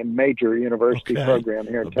university, a major university program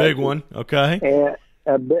here in Texas. A big one, okay.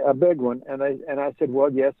 And a big one. And I said,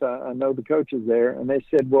 well, yes, I know the coaches there. And they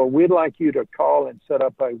said, well, we'd like you to call and set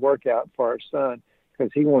up a workout for our son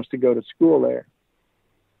because he wants to go to school there.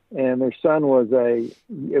 And their son it was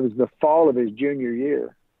the fall of his junior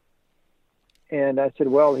year. And I said,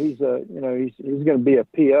 well, he's going to be a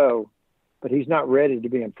PO, but he's not ready to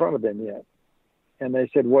be in front of them yet. And they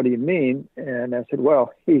said, what do you mean? And I said,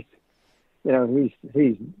 well, he's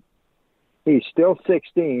still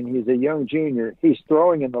 16. He's a young junior. He's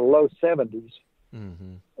throwing in the low 70s.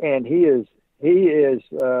 Mm-hmm. And he is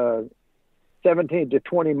 17 to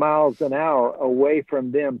 20 miles an hour away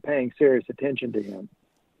from them paying serious attention to him.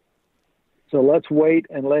 So let's wait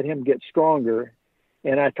and let him get stronger.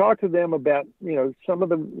 And I talked to them about, some of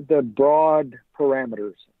the broad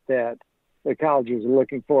parameters that the colleges are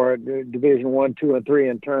looking for at Division I, II, and III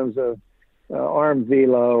in terms of arm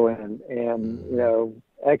velo and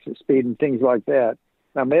exit speed and things like that.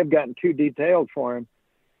 I may have gotten too detailed for him,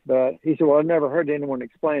 but he said, well, I've never heard anyone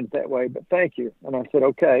explain it that way, but thank you. And I said,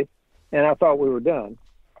 okay. And I thought we were done.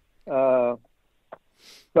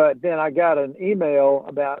 But then I got an email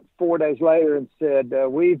about 4 days later and said,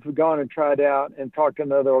 we've gone and tried out and talked to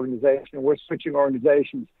another organization. We're switching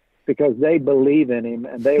organizations because they believe in him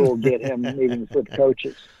and they will get him meetings with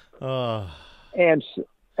coaches. And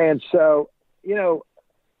so,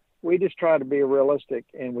 we just try to be realistic,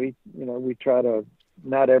 and we try to,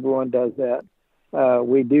 not everyone does that.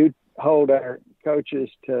 We do hold our coaches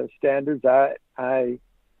to standards. I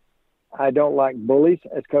don't like bullies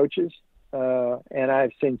as coaches. And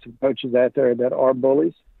I've seen some coaches out there that are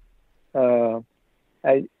bullies.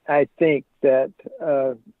 I think that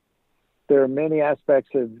there are many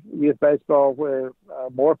aspects of youth baseball where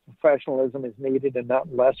more professionalism is needed and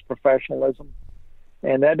not less professionalism.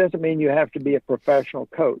 And that doesn't mean you have to be a professional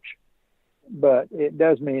coach, but it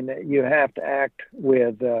does mean that you have to act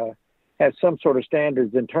with have some sort of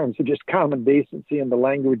standards in terms of just common decency and the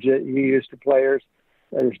language that you use to players.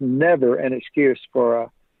 There's never an excuse for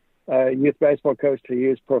a youth baseball coach to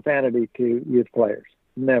use profanity to youth players.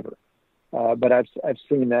 Never. But I've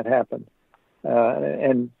seen that happen.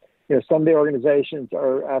 And some of the organizations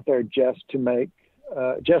are out there just to make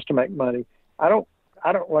money. I don't,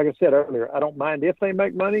 like I said earlier, I don't mind if they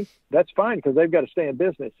make money. That's fine, because they've got to stay in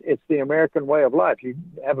business. It's the American way of life. You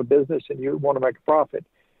have a business and you want to make a profit.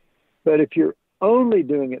 But if you're only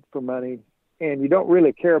doing it for money and you don't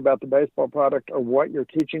really care about the baseball product or what you're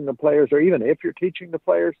teaching the players, or even if you're teaching the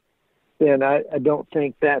players, then I don't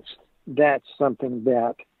think that's something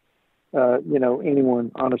that,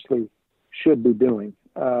 anyone honestly should be doing.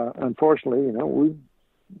 Unfortunately,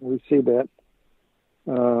 we see that.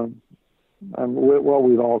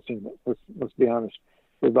 We've all seen it. Let's be honest.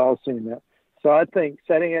 We've all seen that. So I think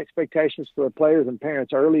setting expectations for the players and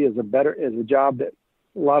parents early is a job that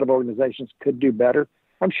a lot of organizations could do better.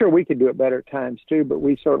 I'm sure we could do it better at times too, but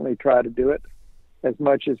we certainly try to do it as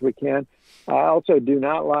much as we can. I also do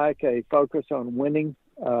not like a focus on winning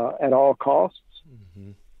at all costs.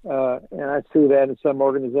 Mm-hmm. And I see that in some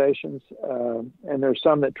organizations. And there's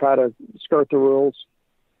some that try to skirt the rules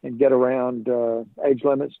and get around age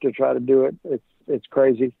limits to try to do it. It's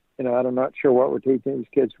crazy. I'm not sure what we're teaching these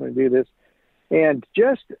kids when we do this. And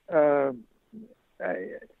just, and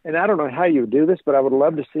I don't know how you would do this, but I would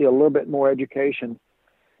love to see a little bit more education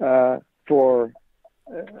for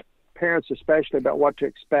parents, especially about what to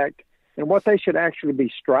expect and what they should actually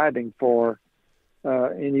be striving for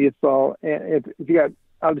in youth ball. And if you got,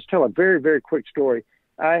 I'll just tell a very, very quick story.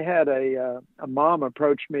 I had a mom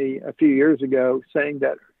approach me a few years ago saying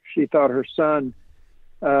that she thought her son,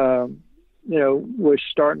 was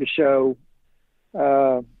starting to show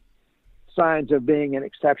signs of being an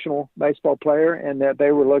exceptional baseball player, and that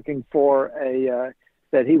they were looking for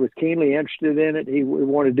that he was keenly interested in it. He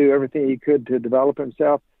wanted to do everything he could to develop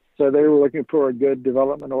himself. So they were looking for a good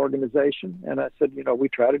development organization. And I said, we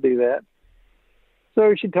try to do that.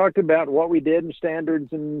 So she talked about what we did and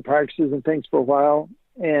standards and practices and things for a while.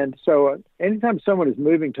 And so anytime someone is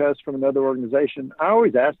moving to us from another organization, I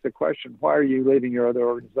always ask the question, why are you leaving your other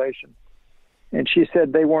organization? And she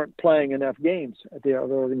said they weren't playing enough games at the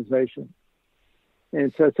other organization.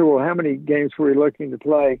 And so I said, well, how many games were you looking to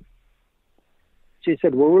play? She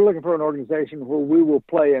said, well, we're looking for an organization where we will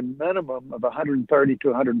play a minimum of 130 to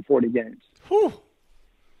 140 games. Whew.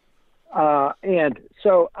 And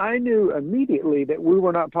so I knew immediately that we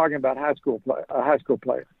were not talking about a high school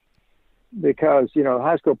player, because,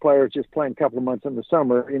 high school players just playing a couple of months in the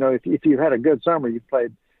summer. If you had a good summer, you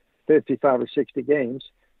played 55 or 60 games.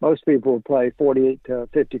 Most people would play 48 to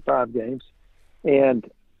 55 games. And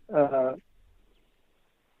so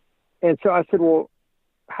I said, well,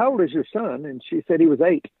 how old is your son? And she said he was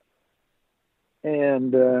 8.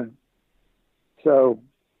 And I saw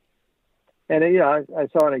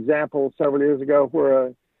an example several years ago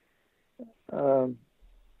where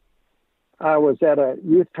I was at a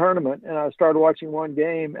youth tournament and I started watching one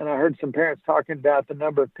game, and I heard some parents talking about the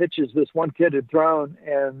number of pitches this one kid had thrown,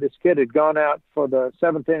 and this kid had gone out for the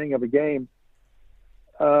 7th inning of a game,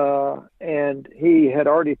 and he had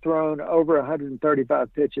already thrown over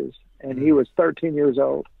 135 pitches, and he was 13 years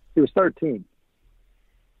old. He was 13.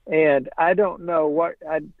 And I don't know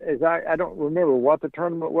I don't remember what the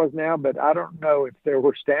tournament was now, but I don't know if there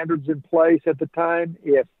were standards in place at the time,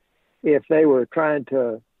 if they were trying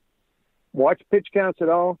to watch pitch counts at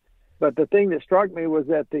all. But the thing that struck me was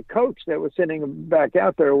that the coach that was sending him back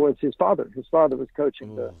out there was his father. His father was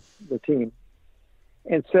coaching the team.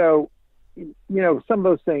 And so, some of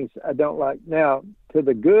those things I don't like. Now, to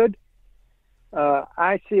the good,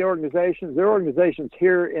 I see there are organizations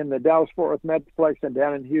here in the Dallas-Fort Worth Metroplex and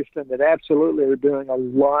down in Houston that absolutely are doing a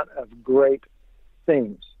lot of great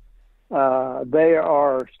things. They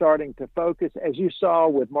are starting to focus, as you saw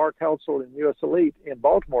with Mark Heltzel and U.S. Elite in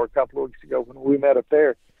Baltimore a couple of weeks ago when we met up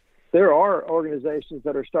there. There are organizations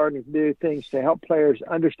that are starting to do things to help players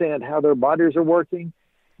understand how their bodies are working.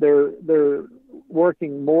 They're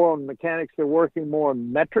working more on mechanics. They're working more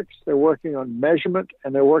on metrics. They're working on measurement,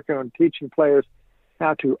 and they're working on teaching players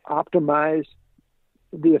how to optimize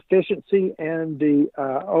the efficiency and the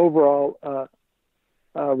overall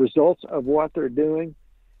results of what they're doing.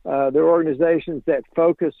 There are organizations that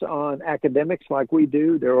focus on academics like we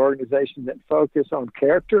do. There are organizations that focus on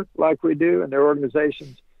character like we do. And there are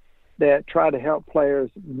organizations that try to help players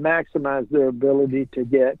maximize their ability to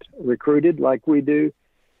get recruited like we do.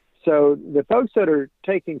 So the folks that are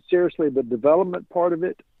taking seriously the development part of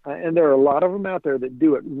it, and there are a lot of them out there that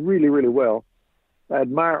do it really, really well. I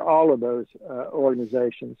admire all of those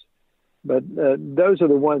organizations. But those are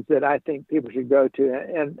the ones that I think people should go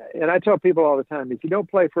to. And I tell people all the time, if you don't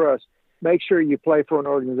play for us, make sure you play for an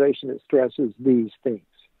organization that stresses these things,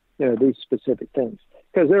 these specific things.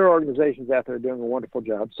 Because there are organizations out there doing a wonderful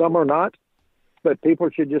job. Some are not, but people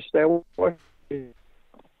should just stay away. Did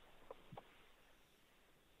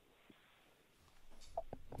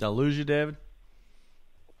I lose you, David?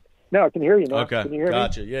 No, I can hear you now. Okay, can you hear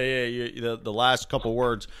gotcha. me? Yeah. The last couple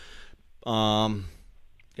words got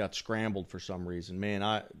scrambled for some reason.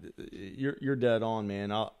 Man, you're dead on,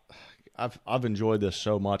 man. I've enjoyed this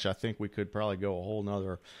so much. I think we could probably go a whole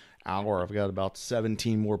nother hour. I've got about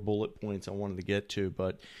 17 more bullet points I wanted to get to,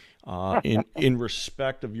 but in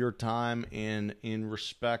respect of your time and in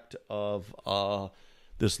respect of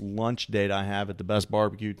this lunch date I have at the best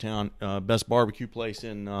barbecue place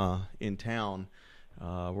in town,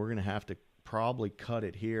 we're gonna have to probably cut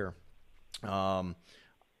it here.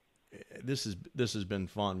 This has been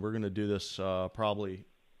fun. We're gonna do this probably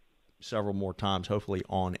several more times, hopefully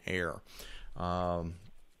on air.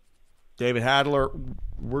 David Hadeler,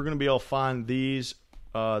 we're going to be able to find this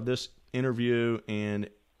interview and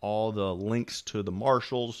all the links to the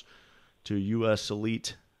Marshals, to U.S.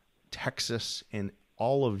 Elite, Texas, and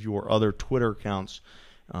all of your other Twitter accounts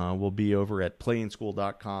will be over at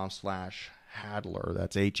playinschool.com/Hadeler.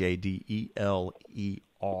 That's Hadeler.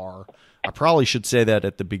 I probably should say that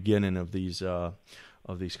at the beginning of these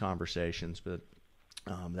conversations, but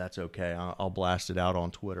that's okay. I'll blast it out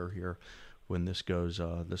on Twitter here when this goes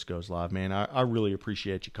live. Man, I really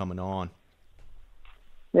appreciate you coming on.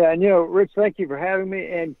 Yeah, and Rich, thank you for having me,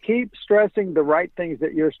 and keep stressing the right things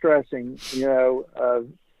that you're stressing.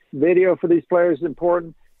 Video for these players is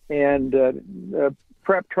important, and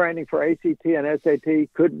prep training for ACT and SAT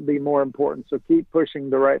couldn't be more important. So keep pushing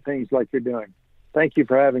the right things like you're doing. Thank you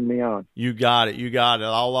for having me on. You got it.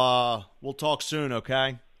 We'll talk soon,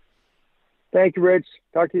 okay? Thank you, Rich.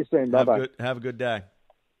 Talk to you soon. Bye-bye. Have a good day.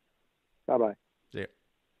 Bye-bye. See ya.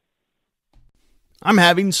 I'm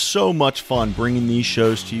having so much fun bringing these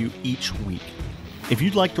shows to you each week. If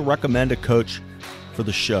you'd like to recommend a coach for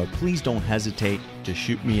the show, please don't hesitate to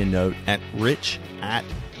shoot me a note at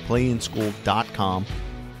rich@playinschool.com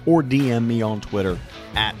or DM me on Twitter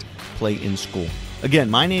 @playinschool.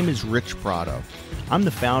 Again, my name is Rich Prado. I'm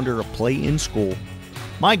the founder of Play in School.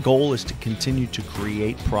 My goal is to continue to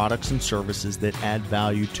create products and services that add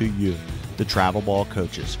value to you, the travel ball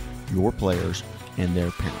coaches, your players, and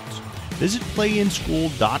their parents. Visit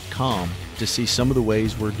playinschool.com to see some of the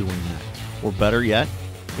ways we're doing that. Or better yet,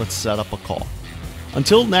 let's set up a call.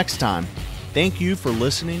 Until next time, thank you for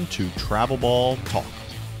listening to Travel Ball Talk.